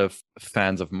think a lot of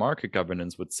fans of market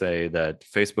governance would say that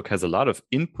Facebook has a lot of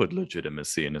input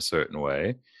legitimacy in a certain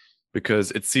way,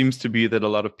 because it seems to be that a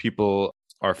lot of people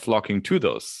are flocking to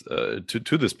those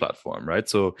to this platform, right?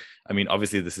 So, I mean,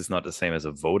 obviously, this is not the same as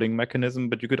a voting mechanism,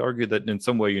 but you could argue that in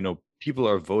some way, people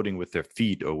are voting with their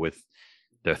feet or with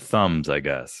their thumbs, I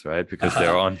guess, right? Because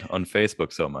they're on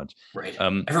Facebook so much. Right.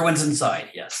 Everyone's inside,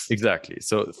 yes. Exactly.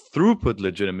 So throughput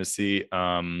legitimacy,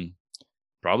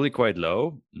 probably quite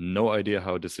low. No idea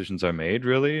how decisions are made,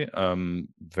 really.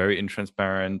 Very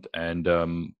intransparent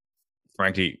and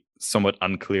frankly, somewhat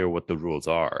unclear what the rules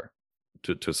are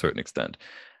to a certain extent.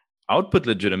 Output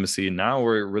legitimacy, now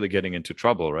we're really getting into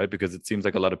trouble, right? Because it seems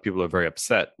like a lot of people are very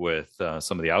upset with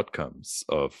some of the outcomes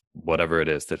of whatever it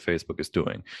is that Facebook is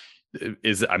doing.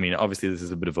 Obviously this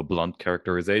is a bit of a blunt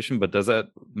characterization, but does that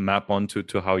map onto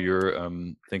how you're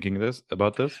thinking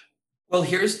about this? Well,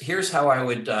 here's how I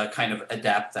would kind of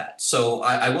adapt that. So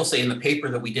I will say in the paper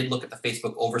that we did look at the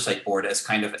Facebook Oversight Board as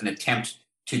kind of an attempt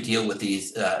to deal with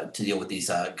these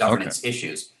governance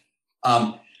issues.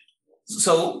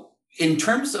 So in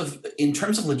terms of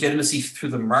legitimacy through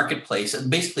the marketplace, and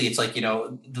basically it's like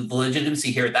the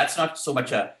legitimacy here, that's not so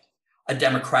much a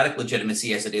democratic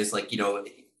legitimacy as it is like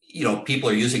people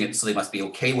are using it, so they must be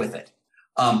okay with it.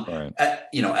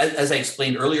 As I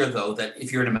explained earlier, though, that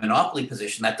if you're in a monopoly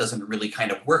position, that doesn't really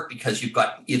kind of work, because you've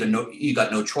got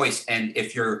no choice, and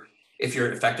if you're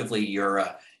effectively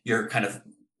your kind of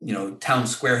town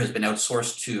square has been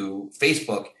outsourced to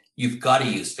Facebook, you've got to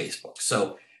use Facebook.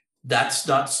 So that's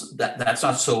not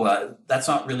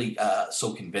really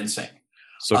so convincing.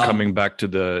 So coming back to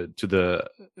the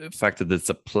fact that it's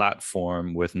a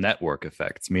platform with network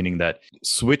effects, meaning that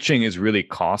switching is really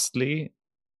costly,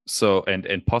 so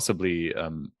and possibly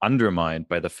undermined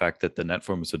by the fact that the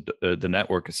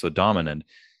network is so dominant,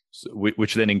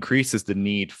 which then increases the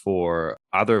need for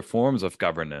other forms of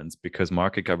governance, because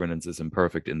market governance is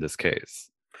imperfect in this case.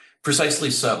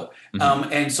 Precisely so.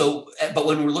 Mm-hmm. But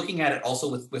when we're looking at it also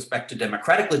with respect to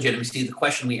democratic legitimacy, the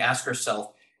question we ask ourselves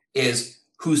is,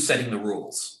 who's setting the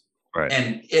rules? Right.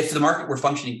 And if the market were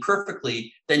functioning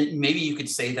perfectly, then maybe you could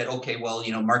say that, okay, well,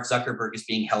 Mark Zuckerberg is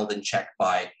being held in check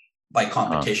by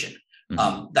competition.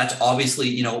 Mm-hmm. That's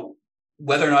obviously,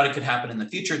 whether or not it could happen in the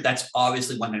future, that's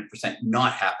obviously 100%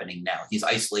 not happening now. He's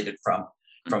isolated from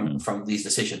these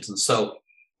decisions. And so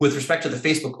with respect to the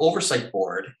Facebook Oversight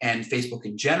Board and Facebook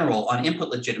in general on input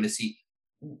legitimacy,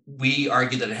 we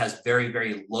argue that it has very,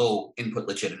 very low input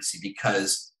legitimacy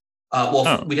because,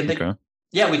 we can think... Okay.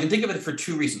 Yeah, we can think of it for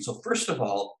two reasons. So first of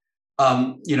all,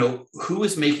 who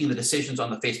is making the decisions on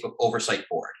the Facebook Oversight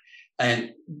Board?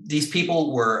 And these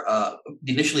people were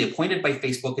initially appointed by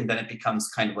Facebook, and then it becomes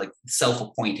kind of like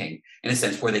self-appointing in a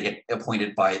sense, where they get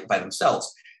appointed by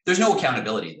themselves. There's no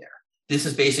accountability there. This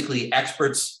is basically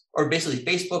experts, or basically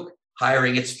Facebook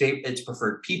hiring its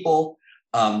preferred people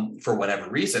for whatever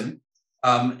reason,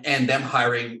 and them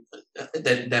hiring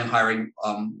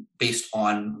based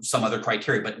on some other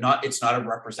criteria, but it's not a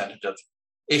representative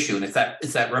issue. And it's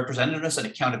that representativeness and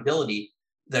accountability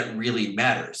that really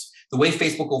matters. The way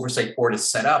Facebook Oversight Board is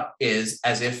set up is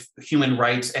as if human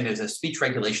rights and as a speech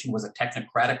regulation was a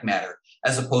technocratic matter,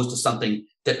 as opposed to something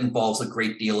that involves a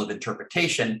great deal of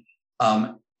interpretation,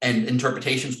 and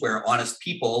interpretations where honest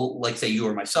people, like say you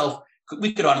or myself,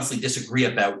 we could honestly disagree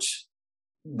about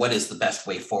what is the best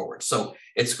way forward. So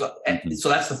so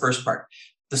that's the first part.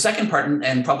 The second part,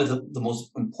 and probably the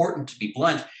most important, to be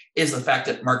blunt, is the fact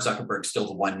that Mark Zuckerberg is still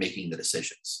the one making the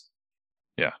decisions.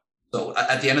 Yeah. So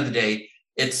at the end of the day,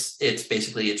 it's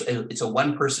basically it's a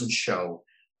one-person show.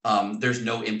 There's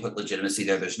no input legitimacy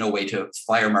there. There's no way to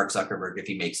fire Mark Zuckerberg if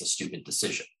he makes a stupid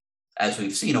decision, as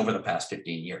we've seen over the past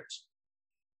 15 years.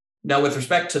 Now, with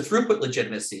respect to throughput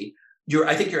legitimacy,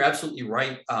 I think you're absolutely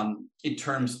right in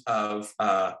terms of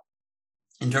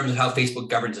in terms of how Facebook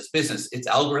governs its business, its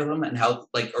algorithm and how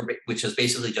which is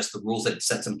basically just the rules that it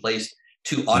sets in place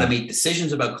to automate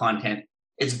decisions about content.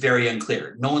 It's very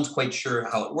unclear. No one's quite sure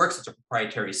how it works. It's a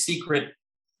proprietary secret.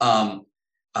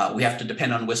 We have to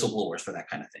depend on whistleblowers for that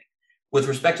kind of thing. With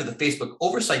respect to the Facebook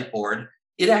Oversight Board,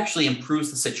 it actually improves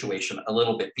the situation a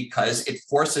little bit because it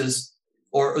forces,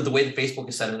 or the way that Facebook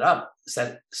has set up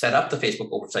the Facebook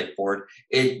Oversight Board,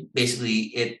 there's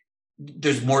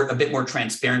a bit more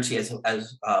transparency as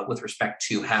with respect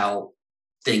to how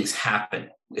things happen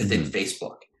within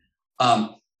Facebook.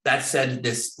 That said,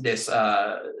 this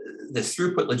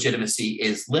throughput legitimacy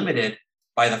is limited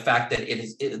by the fact that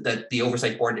that the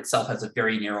Oversight Board itself has a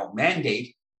very narrow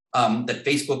mandate. That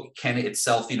Facebook can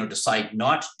itself, decide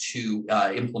not to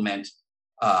implement,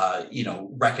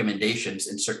 recommendations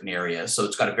in certain areas. So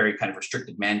it's got a very kind of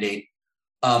restricted mandate.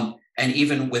 And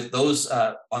even with those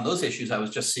on those issues, I was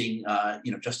just seeing,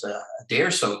 just a day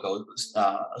or so ago,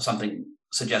 something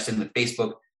suggesting that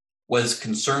Facebook was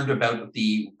concerned about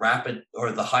the rapid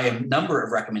or the high number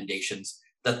of recommendations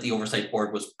that the Oversight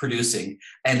Board was producing,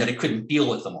 and that it couldn't deal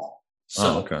with them all.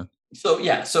 So, so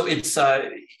it's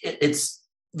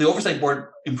the Oversight Board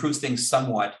improves things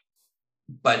somewhat,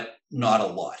 but not a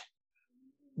lot.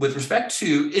 With respect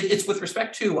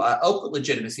to output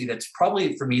legitimacy, that's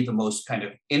probably for me the most kind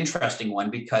of interesting one,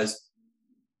 because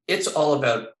it's all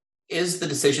about, is the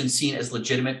decision seen as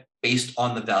legitimate based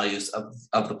on the values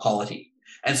of the polity?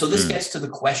 And so this gets to the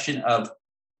question of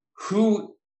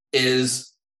who is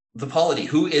the polity?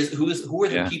 Who are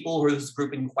the people, who is the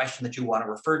group in question that you want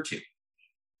to refer to?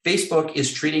 Facebook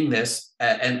is treating this,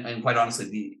 and quite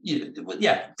honestly,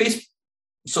 Facebook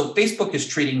is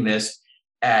treating this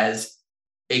as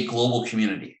a global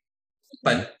community.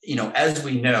 But as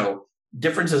we know,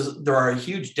 there are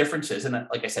huge differences, and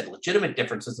like I said, legitimate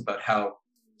differences about how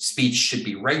speech should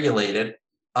be regulated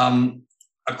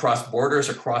across borders,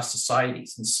 across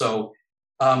societies, and so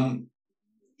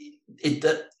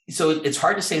it's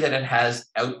hard to say that it has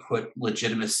output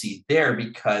legitimacy there,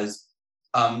 because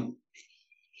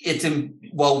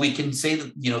while we can say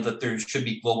that that there should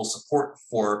be global support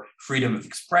for freedom of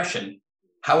expression,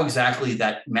 how exactly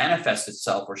that manifests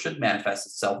itself or should manifest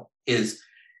itself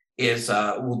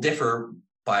will differ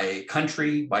by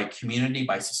country, by community,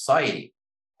 by society,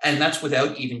 and that's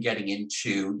without even getting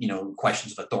into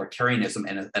questions of authoritarianism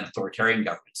and authoritarian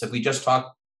governments. If we just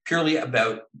talk purely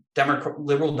about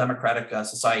liberal democratic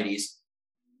societies,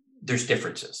 there's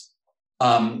differences,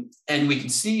 and we can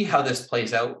see how this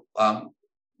plays out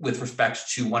with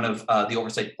respect to one of the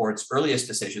Oversight Board's earliest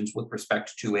decisions with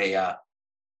respect to a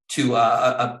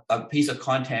piece of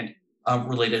content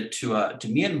related to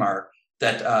Myanmar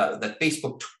that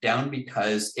Facebook took down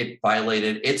because it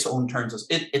violated its own terms of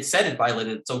it said it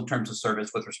violated its own terms of service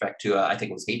with respect to I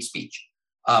think it was hate speech.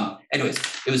 Anyways,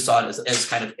 it was sought as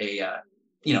kind of a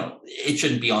it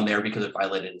shouldn't be on there because it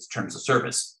violated its terms of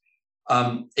service.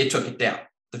 It took it down.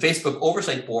 The Facebook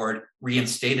Oversight Board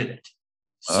reinstated it.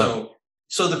 So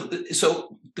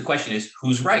the question is,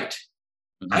 who's right?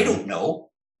 I don't know.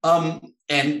 And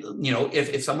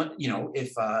if someone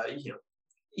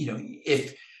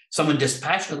if someone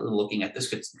dispassionately looking at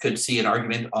this could see an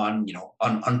argument on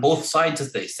both sides,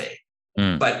 as they say.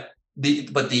 But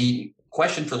the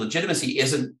question for legitimacy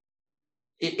is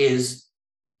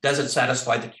does it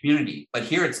satisfy the community? But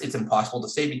here it's impossible to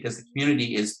say, because the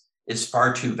community is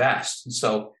far too vast. And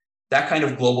so that kind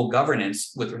of global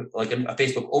governance with like a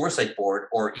Facebook Oversight Board,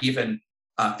 or even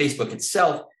Facebook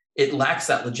itself, it lacks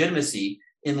that legitimacy,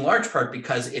 in large part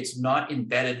because it's not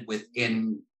embedded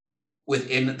within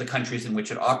the countries in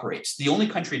which it operates. The only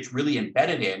country it's really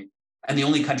embedded in, and the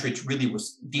only country it's really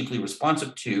deeply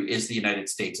responsive to, is the United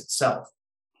States itself.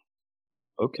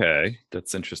 Okay,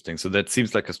 that's interesting. So that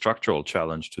seems like a structural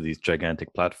challenge to these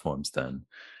gigantic platforms then.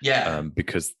 Yeah.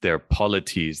 Because their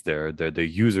polities, their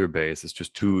user base is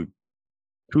just too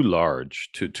large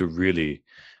to really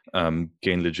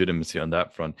gain legitimacy on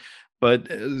that front. But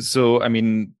so, I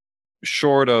mean,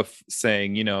 short of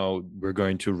saying, we're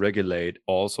going to regulate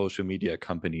all social media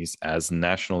companies as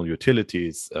national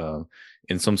utilities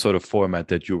in some sort of format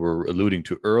that you were alluding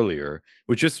to earlier,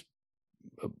 which is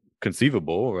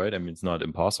conceivable, right? I mean, it's not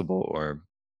impossible, or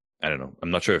I don't know.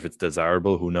 I'm not sure if it's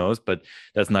desirable, who knows, but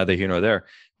that's neither here nor there.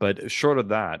 But short of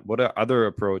that, what are other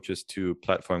approaches to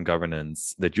platform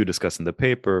governance that you discuss in the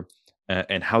paper,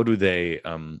 and how do they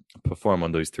perform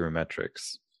on those three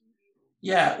metrics?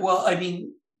 Yeah, well, I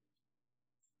mean,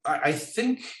 I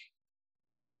think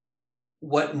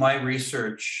what my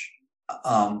research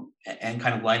and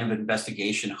kind of line of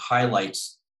investigation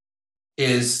highlights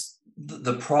is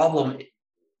the problem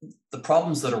the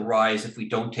problems that arise if we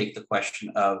don't take the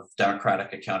question of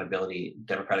democratic accountability,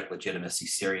 democratic legitimacy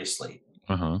seriously.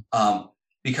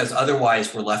 Because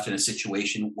otherwise we're left in a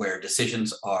situation where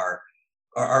decisions are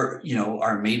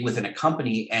made within a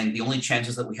company, and the only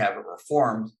chances that we have of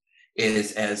reform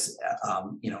is, as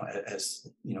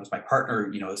my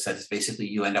partner said, is basically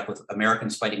you end up with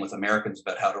Americans fighting with Americans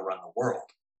about how to run the world,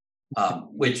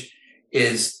 which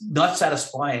is not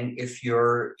satisfying if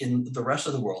you're in the rest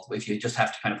of the world, if you just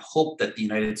have to kind of hope that the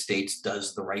United States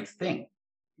does the right thing,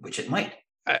 which it might.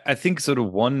 I think sort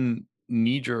of one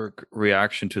knee-jerk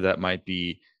reaction to that might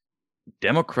be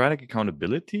democratic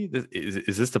accountability.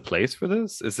 Is this the place for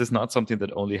this? Is this not something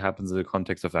that only happens in the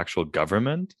context of actual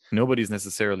government? Nobody's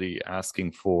necessarily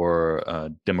asking for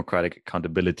democratic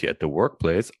accountability at the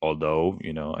workplace, although,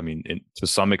 to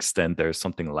some extent there's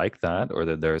something like that, or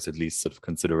that there's at least sort of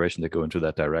consideration that go into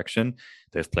that direction.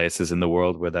 There's places in the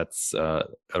world where that's a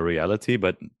reality,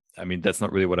 but that's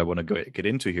not really what I want to get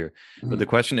into here. Mm-hmm. But the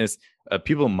question is,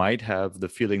 people might have the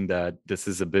feeling that this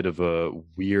is a bit of a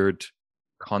weird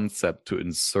concept to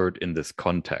insert in this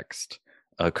context.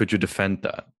 Could you defend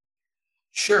that?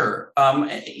 Sure.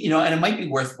 And it might be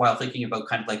worthwhile thinking about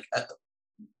kind of like,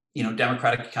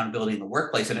 democratic accountability in the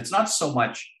workplace. And it's not so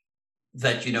much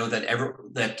that,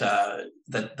 that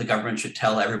the government should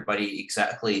tell everybody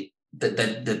exactly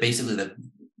that basically the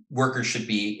workers should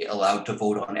be allowed to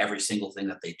vote on every single thing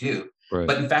that they do. Right.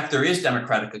 But in fact, there is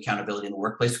democratic accountability in the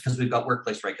workplace because we've got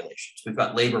workplace regulations, we've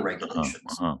got labor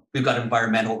regulations, we've got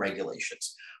environmental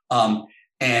regulations.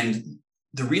 And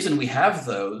the reason we have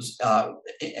those,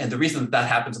 and the reason that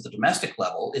happens at the domestic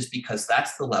level, is because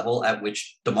that's the level at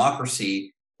which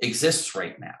democracy exists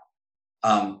right now.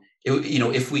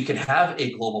 If we could have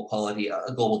a global polity,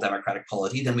 a global democratic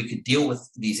polity, then we could deal with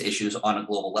these issues on a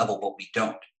global level, but we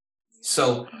don't.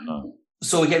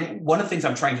 So again, one of the things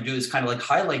I'm trying to do is kind of like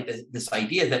highlight this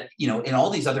idea that, in all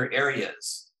these other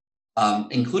areas,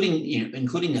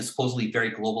 including a supposedly very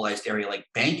globalized area like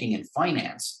banking and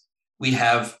finance, we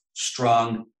have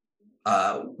strong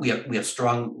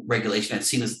strong regulation and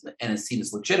it's seen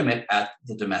as legitimate at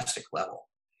the domestic level.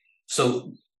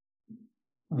 So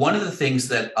one of the things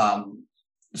that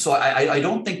I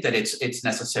don't think that it's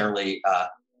necessarily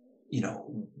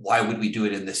why would we do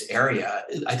it in this area?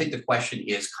 I think the question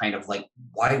is kind of like,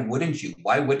 why wouldn't you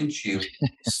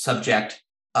subject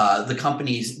the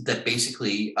companies that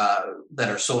basically that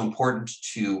are so important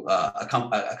to a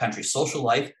country's social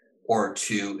life, or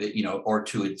to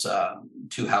its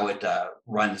to how it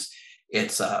runs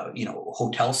its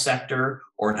hotel sector,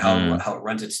 or how it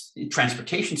runs its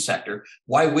transportation sector?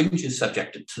 Why wouldn't you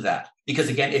subject it to that? Because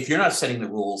again, if you're not setting the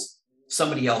rules,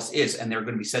 somebody else is, and they're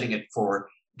going to be setting it for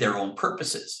their own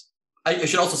purposes. I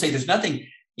should also say there's nothing,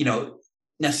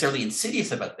 necessarily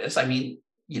insidious about this.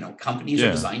 Companies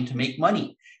are designed to make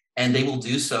money, and they will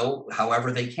do so however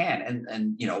they can. And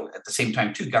at the same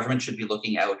time too, government should be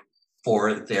looking out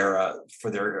for their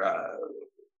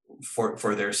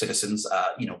citizens'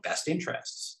 best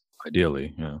interests.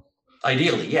 Ideally,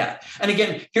 yeah. And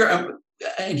again, here I'm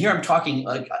talking,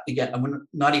 like, again, I'm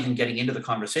not even getting into the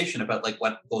conversation about like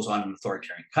what goes on in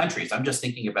authoritarian countries. I'm just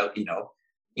thinking about a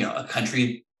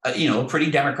country, a pretty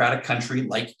democratic country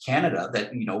like Canada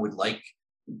that would like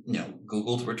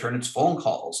Google to return its phone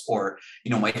calls, or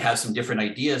might have some different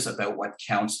ideas about what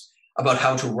counts, about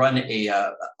how to run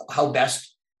how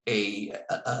best a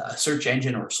search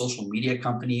engine or a social media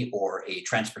company or a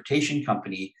transportation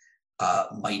company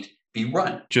might be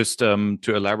run. Just to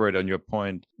elaborate on your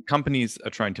point, companies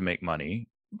are trying to make money,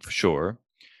 for sure.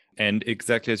 And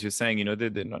exactly as you're saying,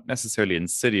 they're not necessarily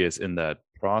insidious in that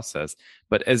process.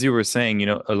 But as you were saying,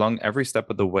 along every step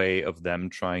of the way of them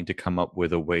trying to come up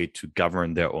with a way to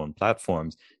govern their own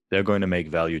platforms, they're going to make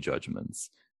value judgments.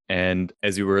 And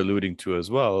as you were alluding to as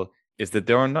well, is that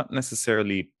there are not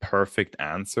necessarily perfect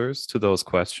answers to those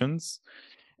questions.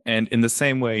 And in the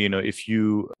same way, if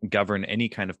you govern any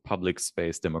kind of public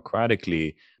space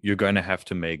democratically, you're going to have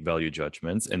to make value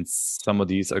judgments, and some of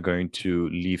these are going to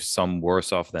leave some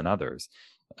worse off than others.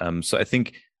 So I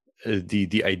think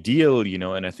the ideal,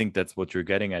 and I think that's what you're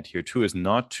getting at here too, is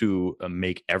not to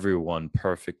make everyone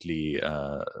perfectly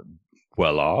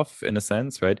well off, in a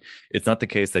sense, right? It's not the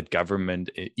case that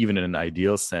government, even in an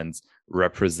ideal sense,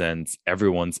 represents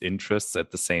everyone's interests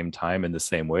at the same time in the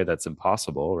same way. That's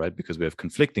impossible, right? Because we have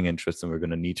conflicting interests, and we're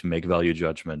going to need to make value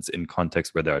judgments in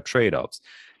contexts where there are trade-offs.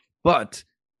 But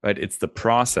right? It's the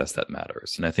process that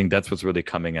matters. And I think that's what's really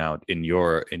coming out in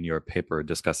your paper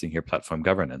discussing here platform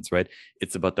governance, right?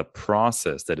 It's about the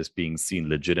process that is being seen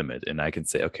legitimate. And I can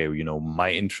say, okay,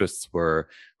 my interests were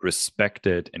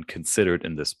respected and considered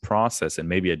in this process. And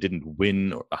maybe I didn't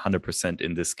win 100%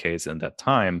 in this case in that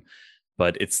time,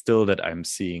 but it's still that I'm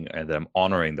seeing and that I'm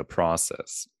honoring the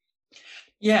process.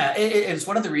 Yeah, it's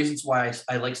one of the reasons why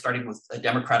I like starting with a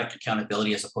democratic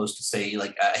accountability as opposed to, say,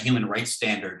 like a human rights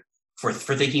standard for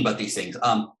thinking about these things.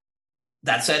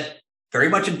 That said, very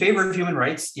much in favor of human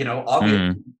rights.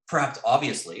 Perhaps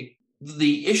obviously,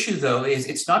 the issue though is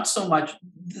it's not so much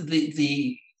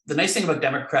the nice thing about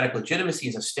democratic legitimacy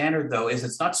as a standard though is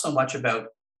it's not so much about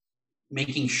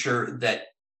making sure that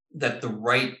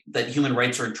human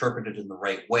rights are interpreted in the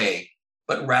right way,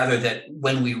 but rather that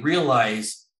when we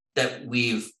realize that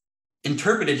we've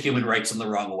interpreted human rights in the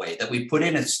wrong way, that we put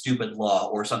in a stupid law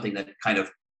or something that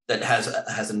that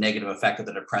has a negative effect or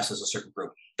that oppresses a certain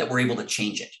group, that we're able to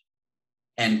change it,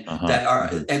 and that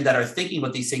our thinking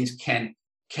about these things can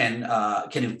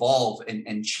evolve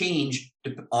and change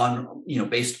on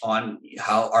based on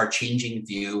how our changing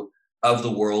view of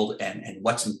the world and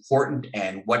what's important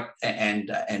and what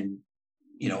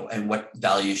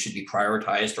values should be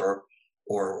prioritized or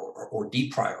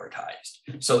deprioritized.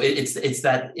 So it's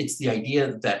the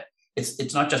idea that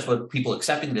it's not just about people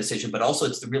accepting the decision, but also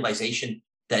it's the realization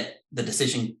that the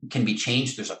decision can be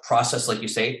changed. There's a process, like you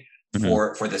say,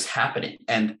 for this happening,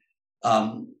 and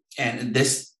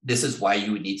this is why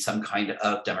you would need some kind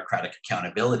of democratic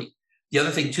accountability. The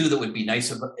other thing too that would be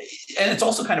nice, and it's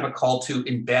also kind of a call to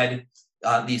embed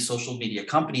these social media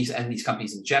companies and these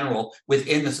companies in general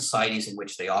within the societies in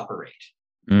which they operate.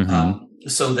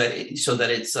 So that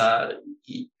it's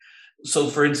so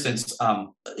for instance, I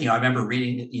remember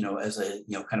reading, as a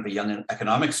kind of a young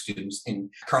economics student in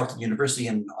Carleton University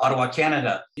in Ottawa,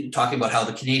 Canada, talking about how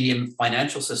the Canadian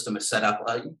financial system is set up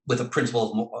with a principle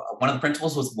of one of the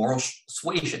principles was moral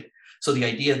suasion. So the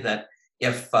idea that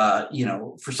if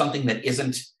for something that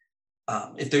isn't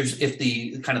if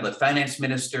the kind of the finance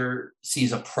minister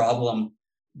sees a problem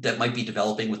that might be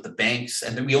developing with the banks,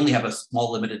 and then we only have a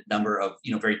small limited number of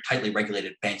very tightly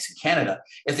regulated banks in Canada.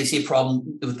 If they see a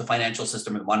problem with the financial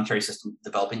system and the monetary system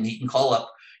developing, he can call up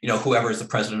whoever is the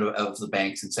president of the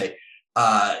banks and say,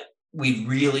 we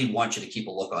really want you to keep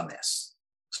a look on this.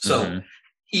 So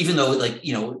even though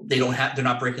they're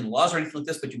not breaking the laws or anything like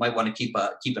this, but you might want to keep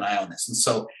an eye on this. And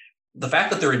so the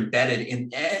fact that they're embedded in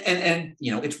and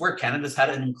it's where Canada's had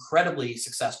an incredibly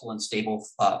successful and stable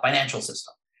financial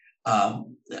system.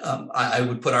 I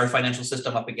would put our financial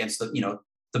system up against the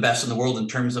best in the world in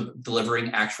terms of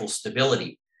delivering actual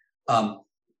stability.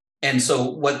 And so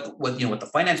what the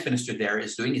finance minister there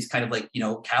is doing is kind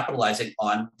of capitalizing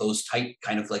on those tight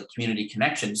kind of community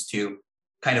connections to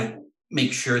kind of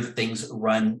make sure that things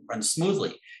run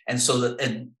smoothly. And so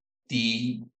that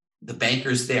the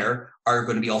bankers there are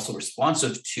going to be also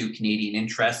responsive to Canadian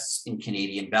interests and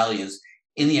Canadian values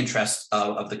in the interests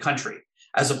of the country,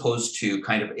 as opposed to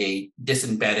kind of a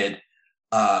disembedded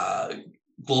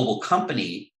global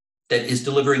company that is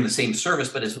delivering the same service,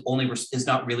 but is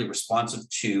not really responsive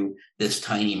to this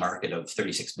tiny market of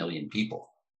 36 million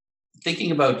people.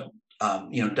 Thinking about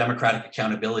democratic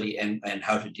accountability and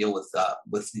how to deal with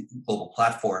global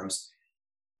platforms.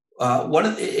 In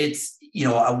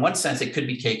one sense, it could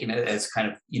be taken as kind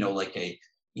of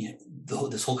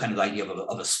this whole kind of idea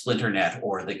of a splinter net,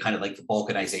 or the kind of the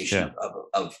balkanization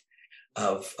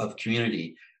of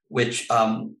community, which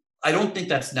I don't think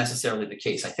that's necessarily the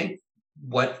case. I think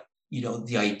what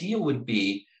the idea would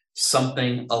be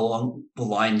something along the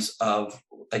lines of,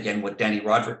 again, what Danny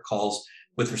Roderick calls,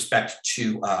 with respect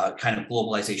to kind of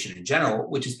globalization in general,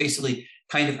 which is basically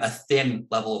kind of a thin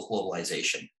level of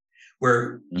globalization,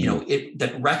 where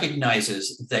that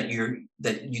recognizes that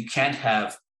you can't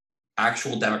have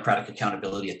actual democratic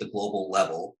accountability at the global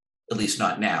level, at least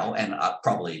not now, and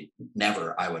probably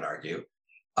never, I would argue.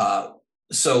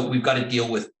 So we've got to deal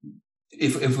with,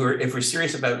 if we're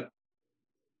serious about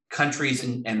countries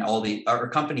and all our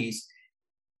companies,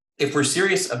 if we're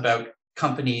serious about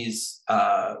companies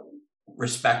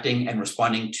respecting and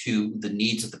responding to the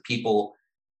needs of the people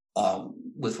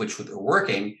with which they're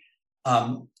working,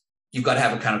 you've got to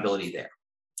have accountability there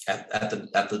at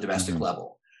the domestic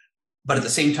level. But at the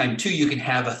same time, too, you can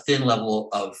have a thin level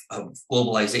of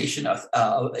globalization.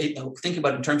 Think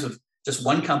about it in terms of just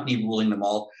one company ruling them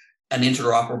all, an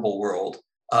interoperable world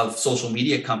of social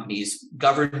media companies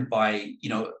governed by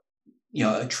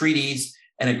treaties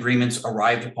and agreements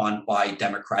arrived upon by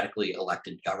democratically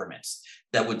elected governments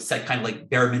that would set kind of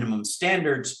bare minimum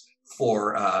standards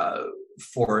for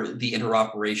for the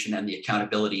interoperation and the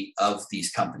accountability of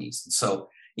these companies. And so,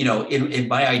 you know, in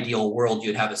my ideal world,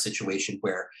 you'd have a situation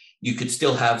where you could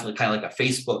still have kind of like a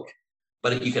Facebook,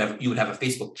 but you would have a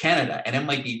Facebook Canada, and it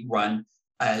might be run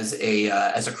as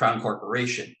a crown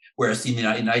corporation. Whereas in the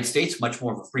United States, much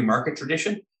more of a free market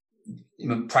tradition.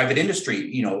 Private industry,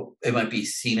 you know, it might be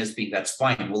seen as being, that's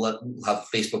fine. We'll have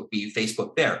Facebook be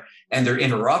Facebook there, and they're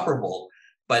interoperable,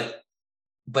 but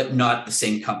not the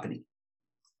same company.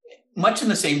 Much in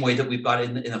the same way that we've got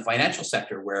in the financial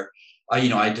sector, where you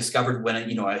know, I discovered when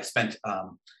I spent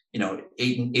you know,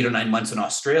 8 or 9 months in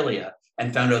Australia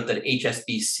and found out that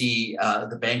HSBC,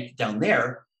 the bank down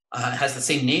there, has the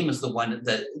same name as the one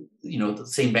that, you know, the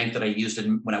same bank that I used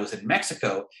when I was in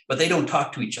Mexico, but they don't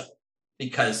talk to each other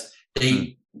because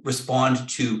they respond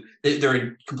to, they're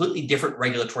in completely different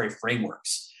regulatory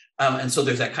frameworks. And so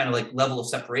there's that kind of like level of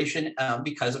separation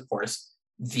because, of course,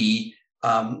 the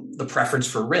preference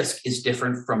for risk is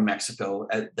different from Mexico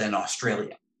than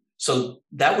Australia. So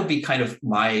that would be kind of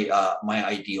my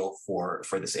ideal for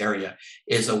this area,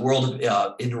 is a world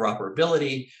of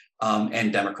interoperability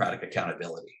and democratic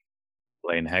accountability.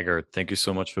 Blayne Haggart, thank you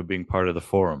so much for being part of the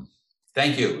forum.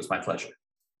 Thank you. It was my pleasure.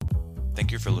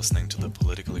 Thank you for listening to the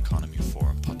Political Economy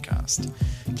Forum podcast.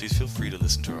 Please feel free to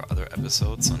listen to our other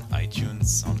episodes on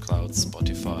iTunes, SoundCloud,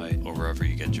 Spotify, or wherever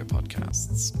you get your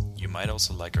podcasts. You might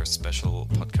also like our special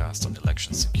podcast on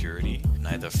election security,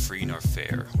 Neither Free Nor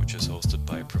Fair, which is hosted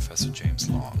by Professor James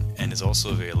Long, and is also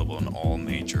available on all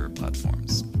major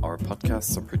platforms. Our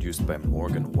podcasts are produced by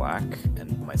Morgan Wack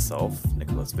and myself,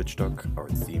 Nicholas Wittstock. Our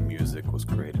theme music was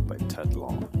created by Ted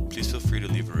Long. Please feel free to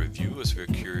leave a review, as we're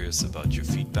curious about your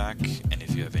feedback. And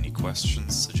if you have any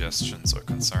questions, suggestions, or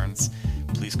concerns,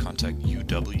 please contact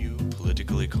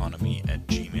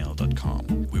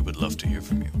uwpoliticaleconomy@gmail.com. We would love to hear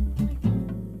from you.